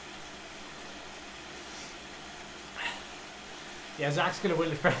 Yeah, Zach's gonna win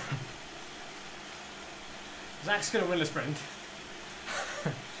the sprint. Zach's gonna win the sprint.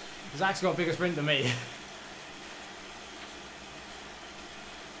 Zach's got a bigger sprint than me.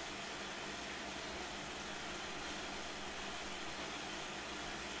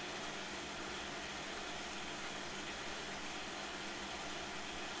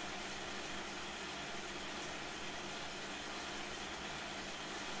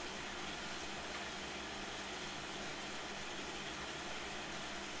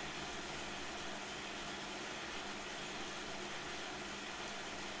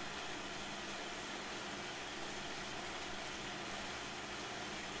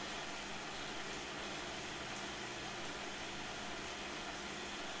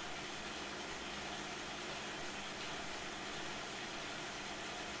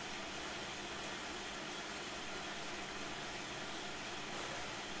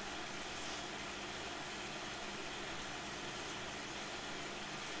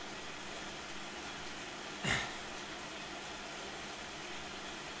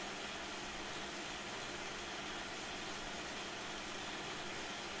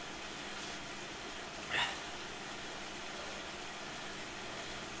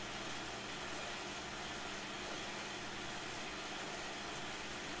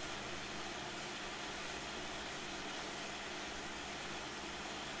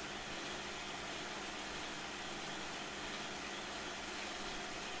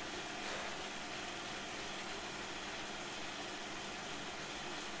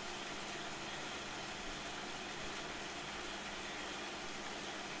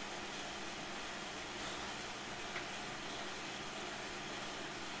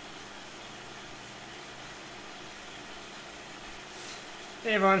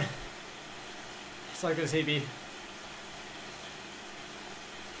 Hey everyone, Cyclist AB.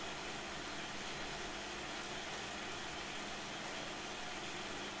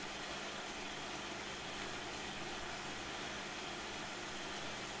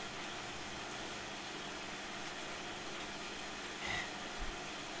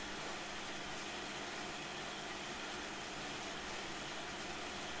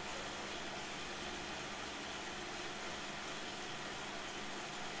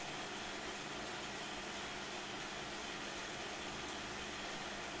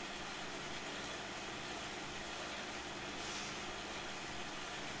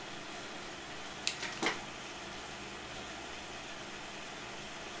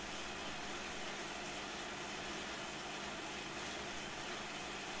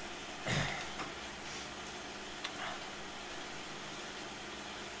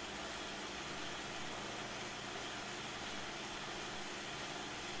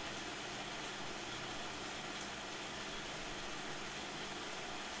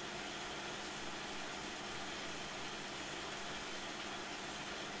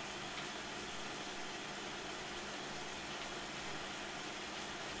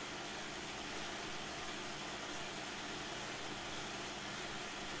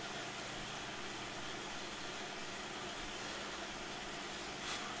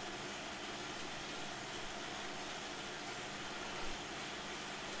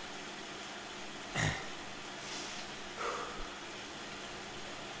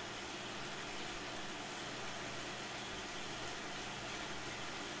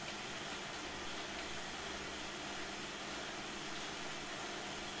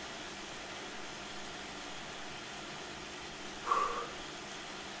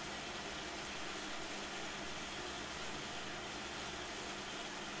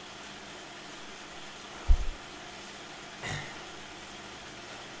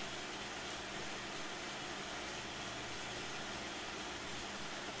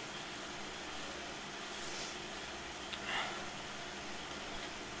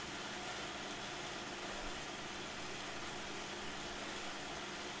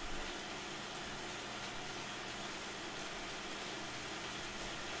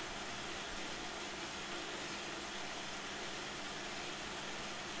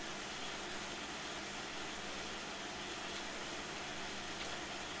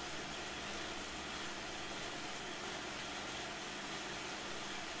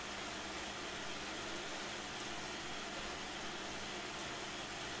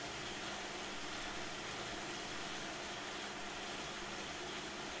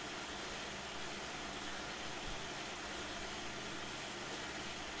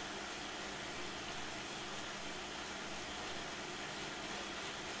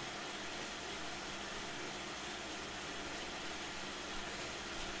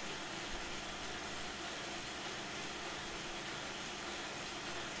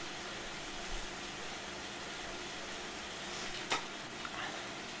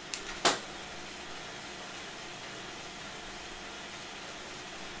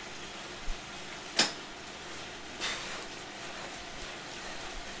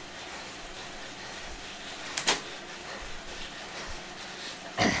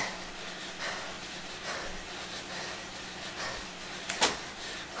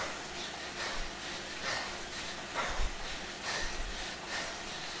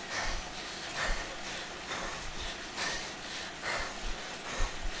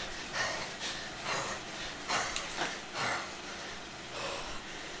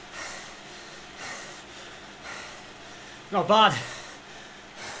 Not bad.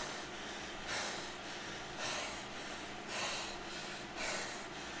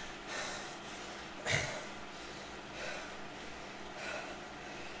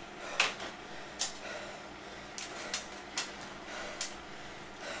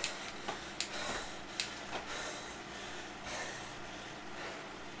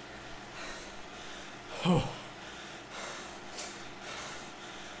 Oh.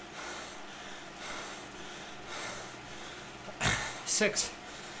 6,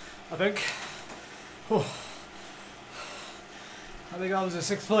 I think. Oh. I think I was in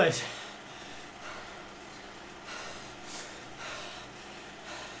 6th place.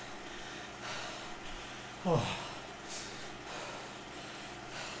 Oh.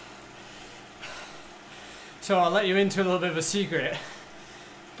 So I'll let you into a little bit of a secret,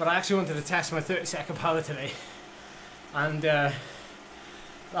 but I actually wanted to test my 30-second power today, and that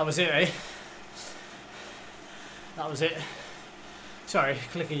was it, eh? That was it. Sorry,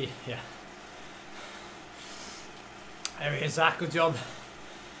 clicky, yeah. There he is, Zach, good job.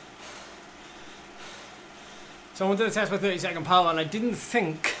 So I wanted to test my 30-second power, and I didn't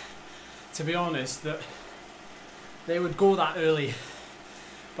think, to be honest, that they would go that early,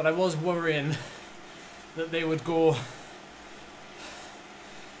 but I was worrying that they would go,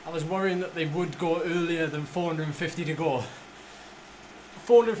 I was worrying that they would go earlier than 450 to go.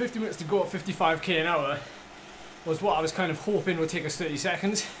 450 minutes to go at 55k an hour was what I was kind of hoping would take us 30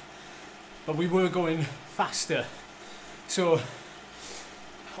 seconds, but we were going faster. So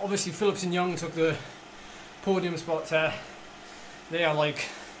obviously Phillips and Young took the podium spot there. They are like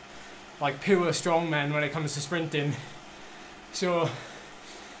pure strongmen when it comes to sprinting. So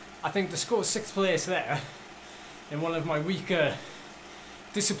I think to score 6th place there in one of my weaker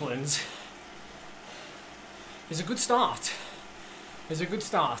disciplines is a good start. Is a good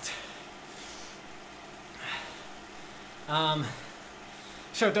start.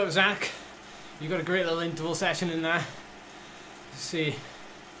 Shout out Zach, you got a great little interval session in there. Let's see.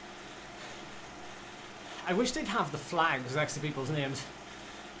 I wish they'd have the flags next to people's names,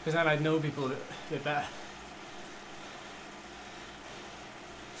 because then I'd know people a bit better.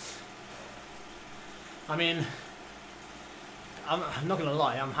 I mean, I'm not going to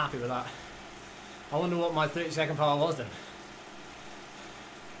lie, I'm happy with that. I wonder what my 30-second power was then.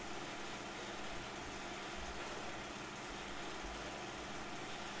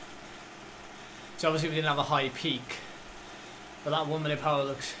 So obviously we didn't have a high peak, but that 1 minute power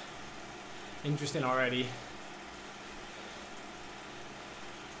looks interesting already.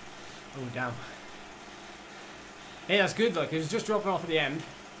 Oh damn. Hey, that's good, look, it was just dropping off at the end.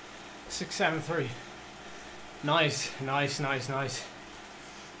 673. Nice, nice, nice, nice.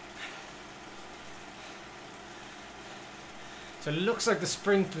 So it looks like the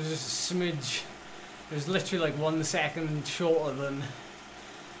sprint was just a smidge. It was literally like 1 second shorter than.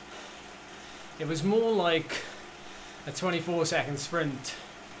 It was more like a 24-second sprint,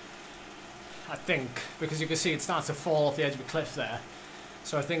 I think, because you can see it starts to fall off the edge of a cliff there.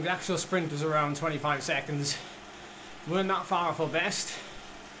 So I think the actual sprint was around 25 seconds. Weren't that far off our best.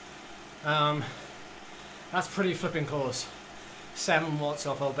 That's pretty flipping close. 7 watts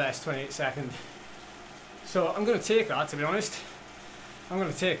off our best, 28 seconds. So I'm going to take that, to be honest. I'm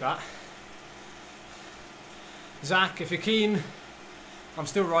going to take that. Zach, if you're keen, I'm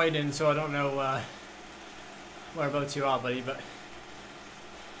still riding, so I don't know whereabouts you are, buddy, but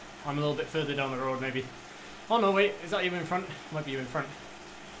I'm a little bit further down the road, maybe. Oh no, wait, is that you in front? Might be you in front.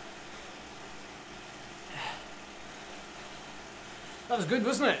 That was good,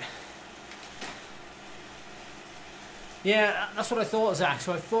 wasn't it? Yeah, that's what I thought, Zach.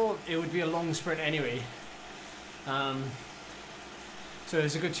 So I thought it would be a long sprint anyway. So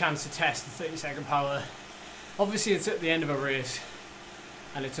there's a good chance to test the 30-second power. Obviously, it's at the end of a race,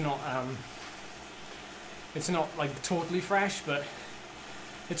 and it's not like totally fresh, but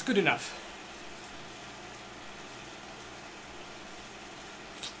it's good enough.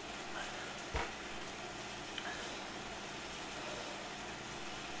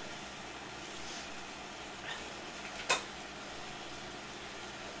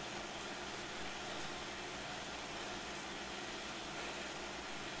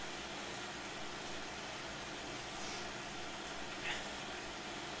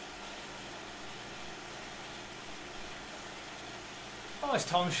 Oh, it's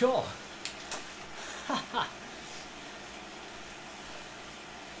Tom Shaw.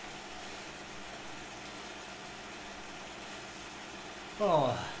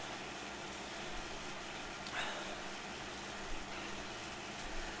 Oh.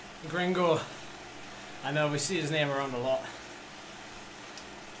 Gringo. I know, we see his name around a lot.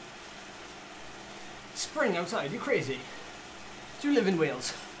 Spring outside, you crazy? Do you live in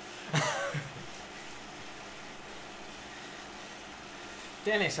Wales?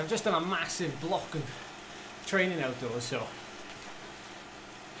 Dennis, I've just done a massive block of training outdoors, so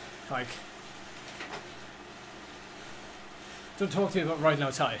like, don't talk to me about riding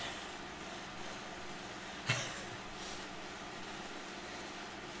outside.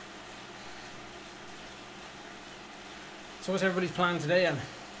 So what's everybody's plan today, and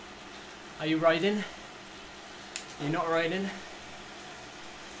are you riding? Are you not riding?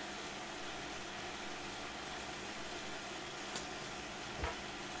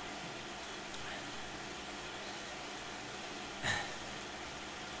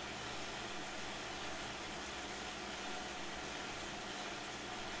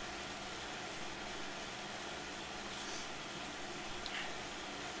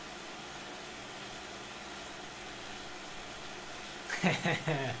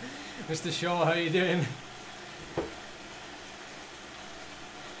 Mr. Shaw, how are you doing?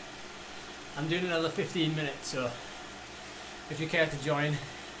 I'm doing another 15 minutes, so if you care to join.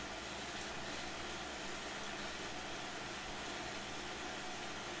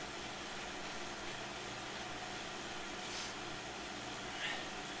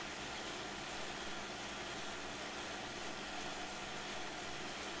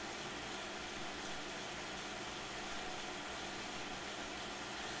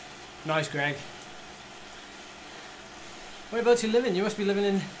 Nice, Greg. Whereabouts you living? You must be living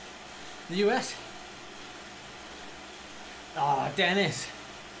in the US. Ah, oh, Dennis.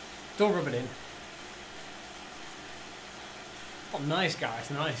 Don't rub it in. Oh, nice, guys.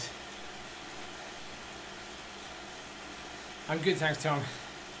 Nice. I'm good, thanks, Tom.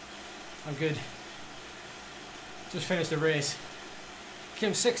 I'm good. Just finished the race.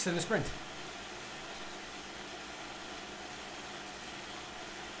 Came 6th in the sprint.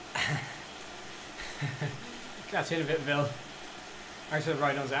 Catch you in a bit, Bill. Thanks for the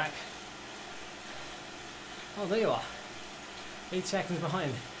ride on, Zach. Oh, there you are. 8 seconds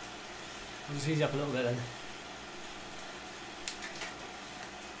behind. I'll just ease up a little bit then.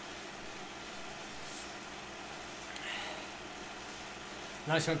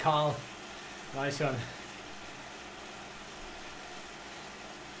 Nice one, Carl. Nice one.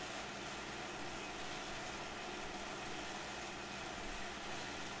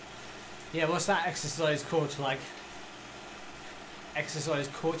 Yeah, what's that exercise coach like? Exercise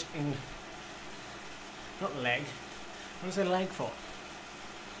coaching. Not leg. What is a leg for?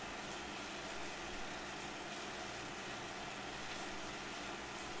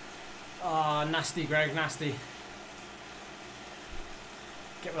 Oh, nasty, Greg, nasty.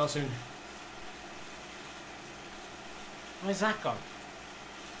 Get well soon. Where's that gone?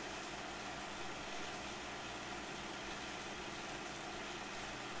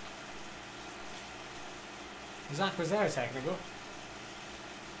 Zach was there a second ago.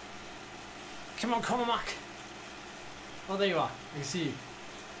 Come on, Cormac. Oh, there you are. I can see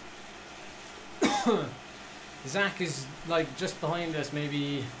you. Zach is like just behind us,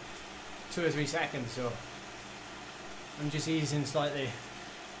 maybe 2 or 3 seconds, so I'm just easing slightly.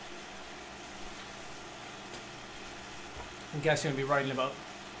 I'm guessing I'll be riding about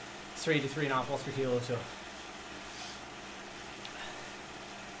 3 to 3.5 watts per kilo or so.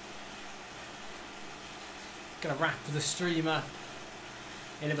 Gonna wrap the stream up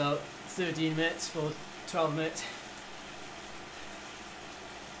in about 13 minutes for 12 minutes.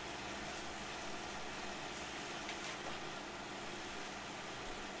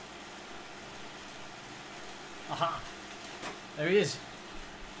 Aha! There he is.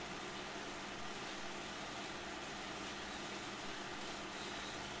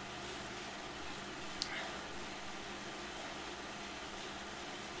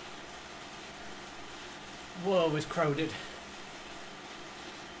 Whoa, it's crowded.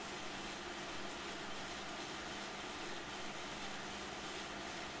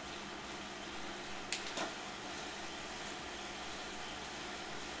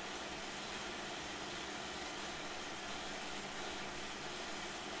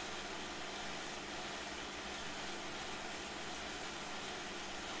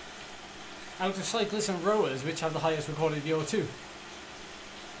 Out of cyclists and rowers, which have the highest recorded VO2?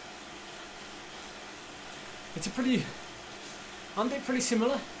 It's a pretty, aren't they pretty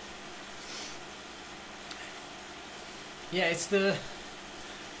similar? Yeah, it's the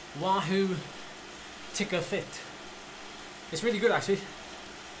Wahoo Tickr Fit. It's really good actually,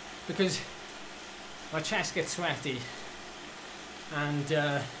 because my chest gets sweaty and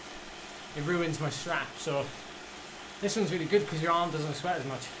it ruins my strap, so this one's really good because your arm doesn't sweat as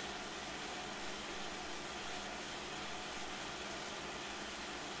much.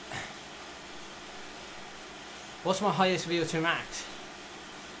 What's my highest VO2 max?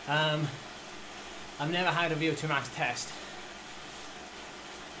 I've never had a VO2 max test.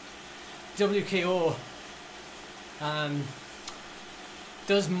 WKO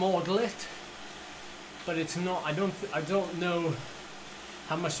does model it, but it's not. I don't know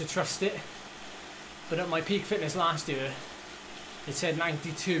how much to trust it. But at my peak fitness last year, it said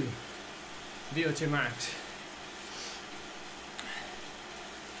 92 VO2 max.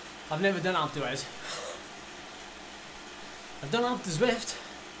 I've never done Alpe d'Huez. I've done Alpe Zwift.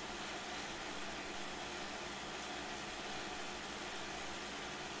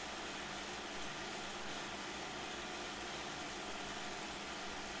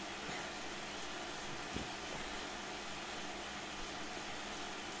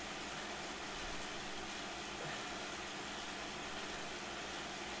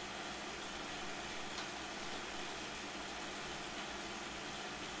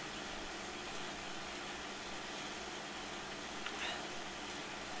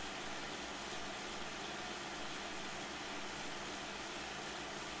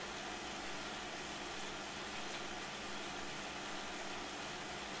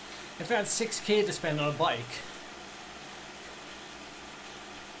 If I had 6k to spend on a bike,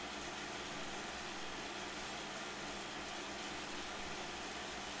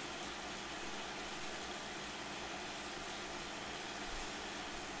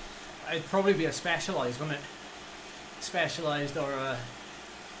 it'd probably be a Specialized, wouldn't it? Specialized or a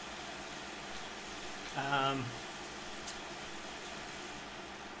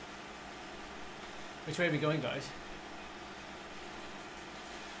which way are we going, guys?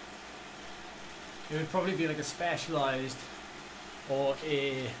 It would probably be like a Specialized or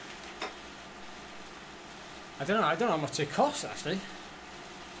a... I don't know how much it costs actually.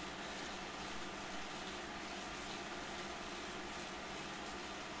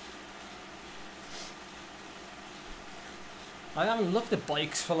 I haven't looked at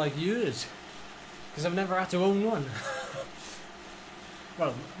bikes for like years because I've never had to own one.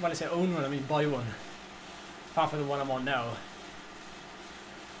 Well, when I say own one, I mean buy one. Apart from the one I'm on now.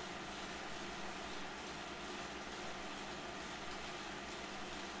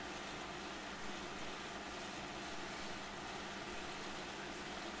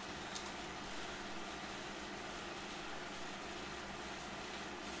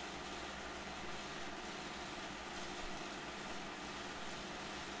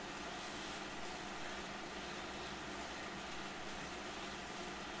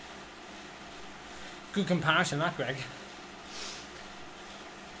 Good comparison, that, Greg.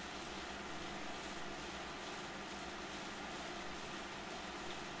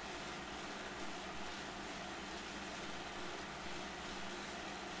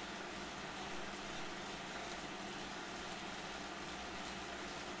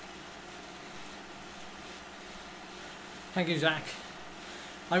 Thank you, Zach.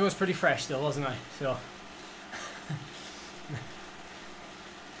 I was pretty fresh still, wasn't I? So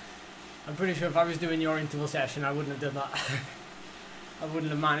I'm pretty sure if I was doing your interval session, I wouldn't have done that. I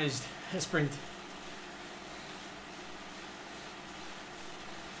wouldn't have managed a sprint.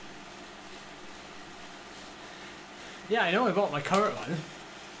 Yeah, I know I bought my current one.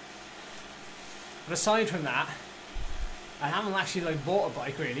 But aside from that, I haven't actually like bought a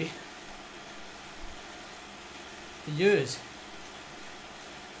bike really. For years.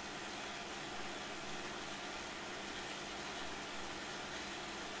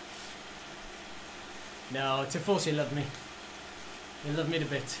 No, Tifosi love me. They love me to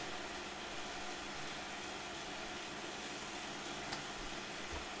bits.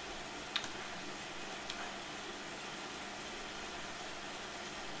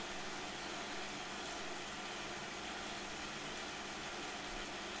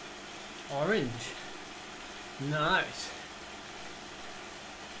 Orange. Nice.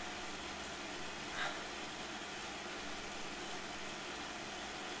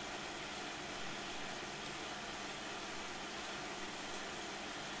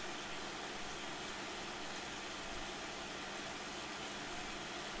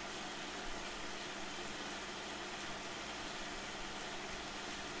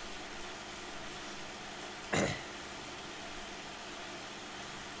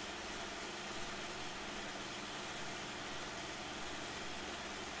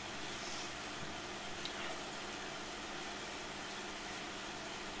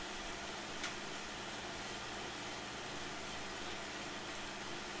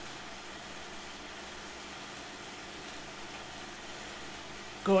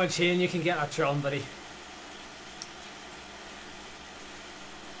 Go on, Shane, you can get that Tron, buddy.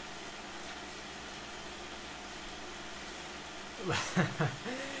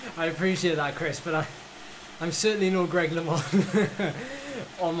 I appreciate that, Chris, but I'm certainly no Greg LeMond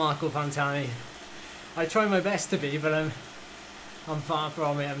or Marco Pantani. I try my best to be, but I'm far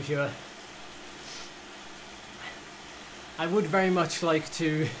from it, I'm sure. I would very much like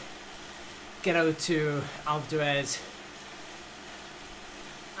to get out to Alpe d'Huez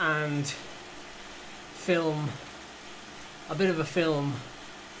and film a bit of a film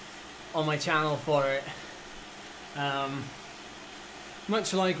on my channel for it.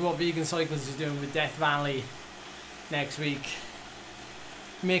 Much like what Vegan Cyclist is doing with Death Valley next week.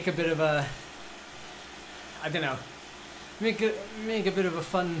 Make a bit of a, I don't know, make a bit of a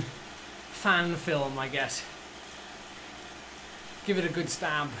fun fan film, I guess. Give it a good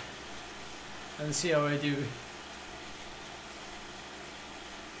stab and see how I do.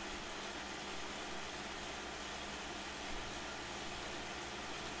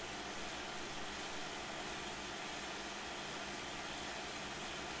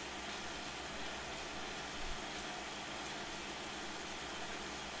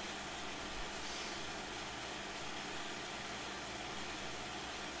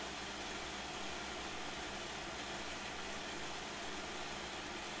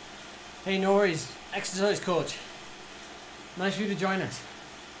 Hey, no worries, exercise coach. Nice for you to join us.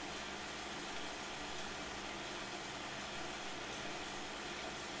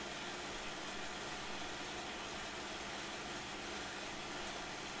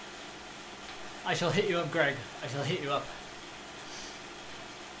 I shall hit you up, Greg. I shall hit you up.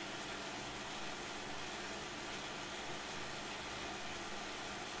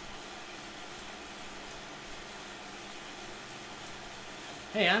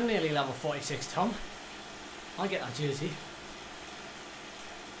 Hey, I'm nearly level 46, Tom. I'll get that jersey.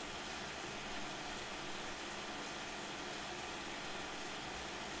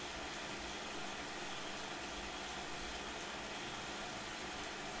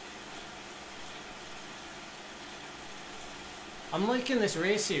 I'm liking this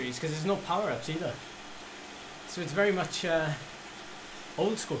race series because there's no power-ups either. So it's very much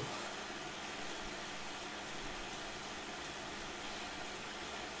old school.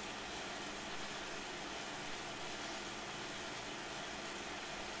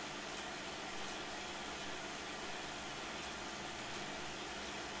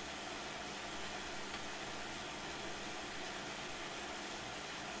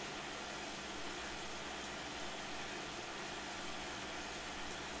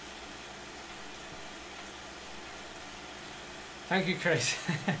 Thank you, Chris.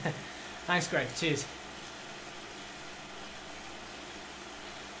 Thanks, Greg. Cheers.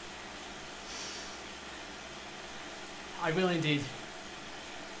 I will indeed.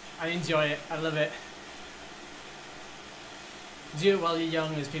 I enjoy it. I love it. Do it while you're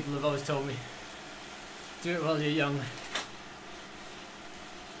young, as people have always told me. Do it while you're young.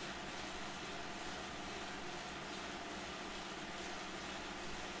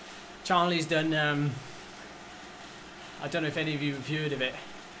 Charlie's done I don't know if any of you have heard of it.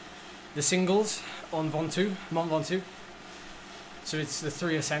 The singles on Mont Ventoux. So it's the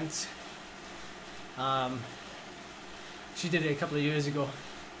 3 ascents. She did it a couple of years ago.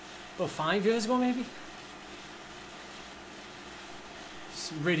 About 5 years ago, maybe.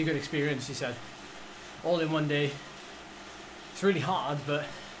 It's a really good experience, she said. All in one day. It's really hard, but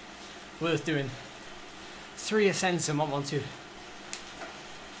worth doing. 3 ascents on Mont Ventoux.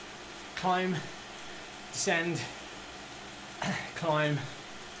 Climb, descend, climb,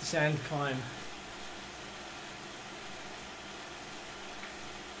 descend, climb.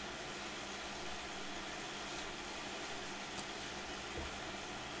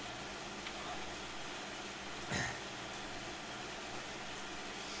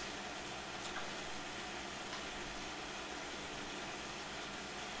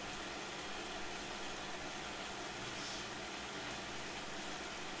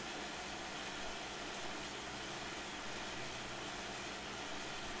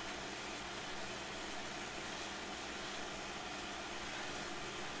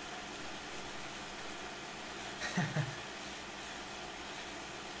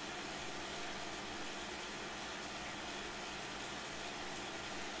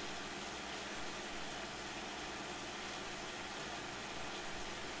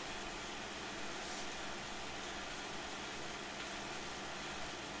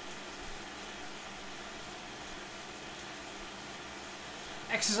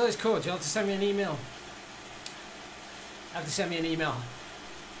 Exercise coach, you'll have to send me an email. Have to send me an email.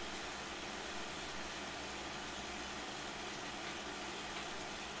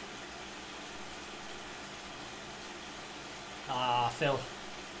 Ah, Phil.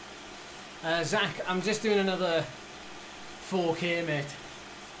 Zach, I'm just doing another 4K, mate.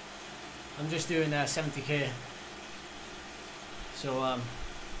 I'm just doing 70k. So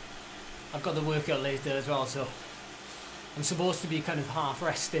I've got the workout later as well, so I'm supposed to be kind of half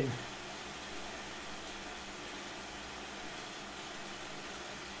resting.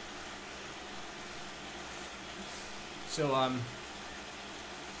 So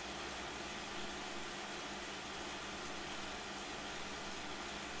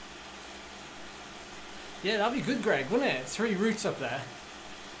yeah, that'd be good, Greg, wouldn't it? 3 routes up there.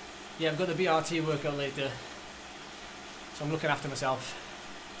 Yeah, I've got the BRT workout later, so I'm looking after myself.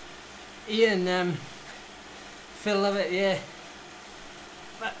 Ian, Phil Lovett, yeah.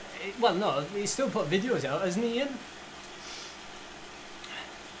 But, well, no, he still put videos out, hasn't he, Ian?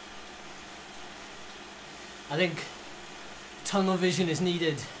 I think tunnel vision is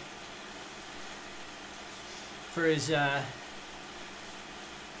needed for his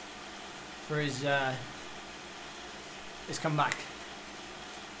comeback.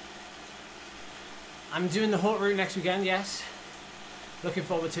 I'm doing the Haute route next weekend, yes. Looking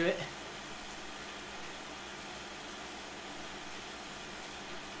forward to it.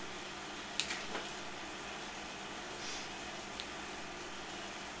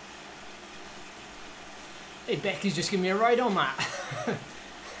 Hey, Becky's just giving me a ride on that.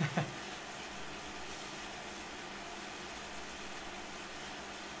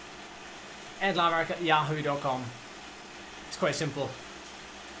 edlark@yahoo.com. It's quite simple.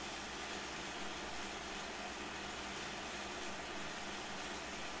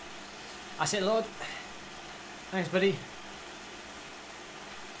 I said, Lord. Thanks, buddy.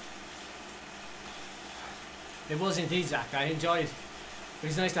 It was indeed, Zach. I enjoyed. It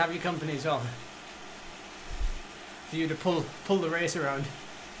was nice to have your company as well. For you to pull the race around.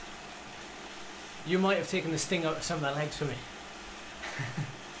 You might have taken the sting out of some of the legs for me.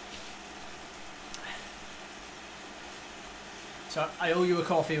 So I owe you a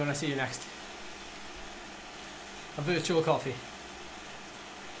coffee when I see you next. A virtual coffee.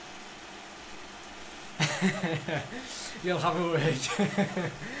 You'll have a word.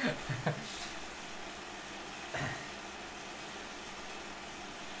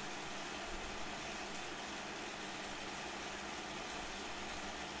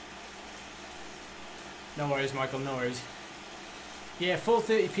 No worries, Michael, no worries. Yeah,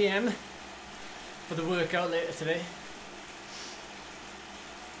 4:30 PM for the workout later today.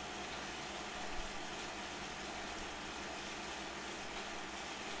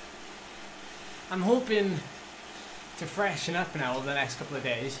 I'm hoping to freshen up now over the next couple of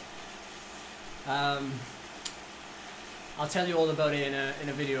days. I'll tell you all about it in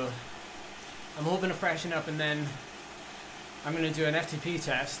a video. I'm hoping to freshen up, and then I'm going to do an FTP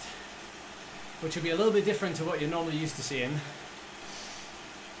test, which will be a little bit different to what you're normally used to seeing.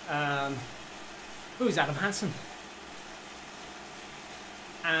 Who's Adam Hansen?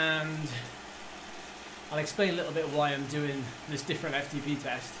 And I'll explain a little bit why I'm doing this different FTP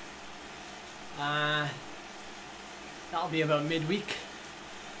test. That'll be about midweek,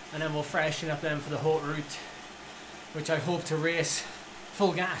 and then we'll freshen up then for the Haute route, which I hope to race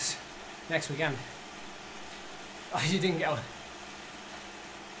full gas next weekend. Oh, you didn't get one.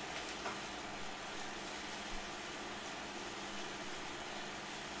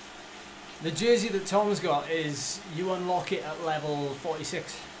 The jersey that Tom's got is you unlock it at level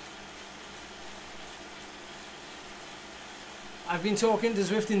 46. I've been talking to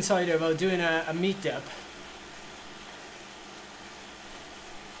Zwift Insider about doing a meetup.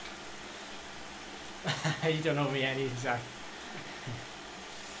 You don't know me any, Zach.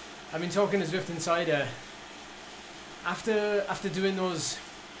 I've been talking to Zwift Insider after doing those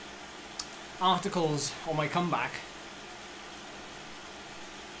articles on my comeback.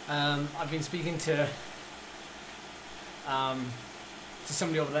 I've been speaking to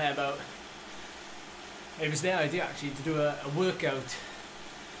somebody over there about. It was their idea actually to do a workout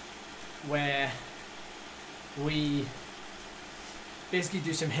where we basically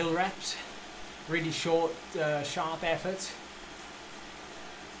do some hill reps, really short, sharp efforts.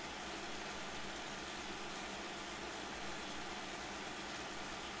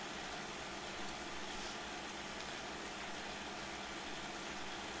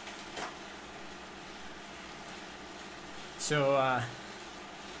 So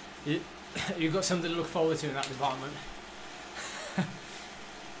you've got something to look forward to in that department.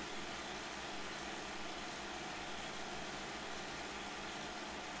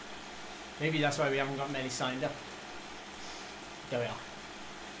 Maybe that's why we haven't got many signed up. There we are.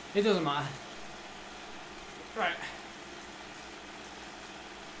 It doesn't matter. Right.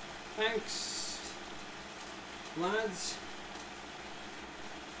 Thanks, lads.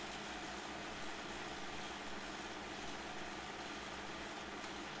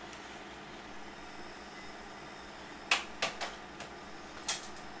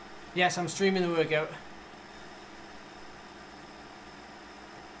 Yes, I'm streaming the workout.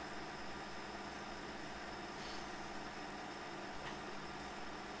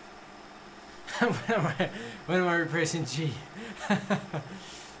 when am I replacing G?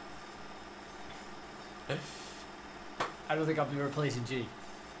 I don't think I'll be replacing G.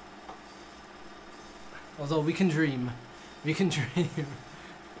 Although we can dream. We can dream.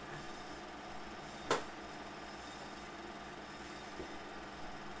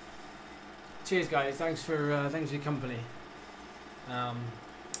 Cheers, guys. Thanks for your company.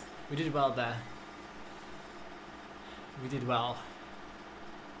 We did well there. We did well.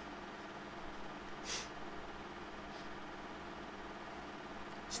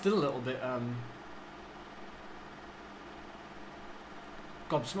 Still a little bit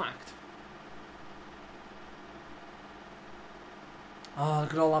gobsmacked. Oh,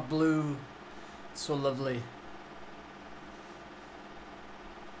 look at all that blue. It's so lovely.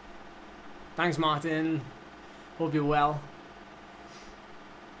 Thanks, Martin. Hope you're well.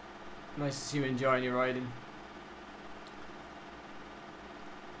 Nice to see you enjoying your riding.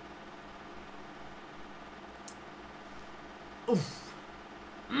 Oof.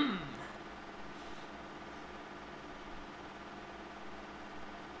 Mm.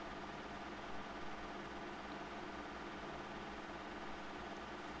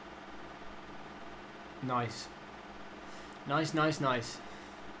 Nice. Nice, nice, nice.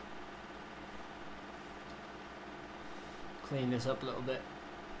 Clean this up a little bit.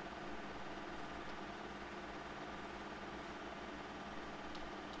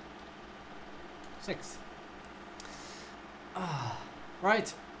 Sixth.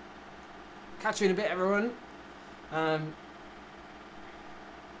 Right. Catch you in a bit, everyone.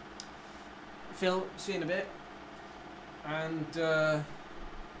 Phil, see you in a bit. And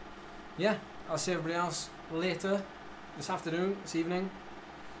yeah, I'll see everybody else later this afternoon, this evening.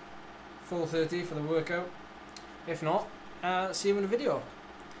 4:30 for the workout. If not, see you in the video.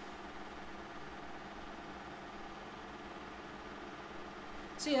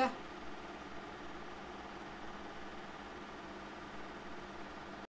 See ya.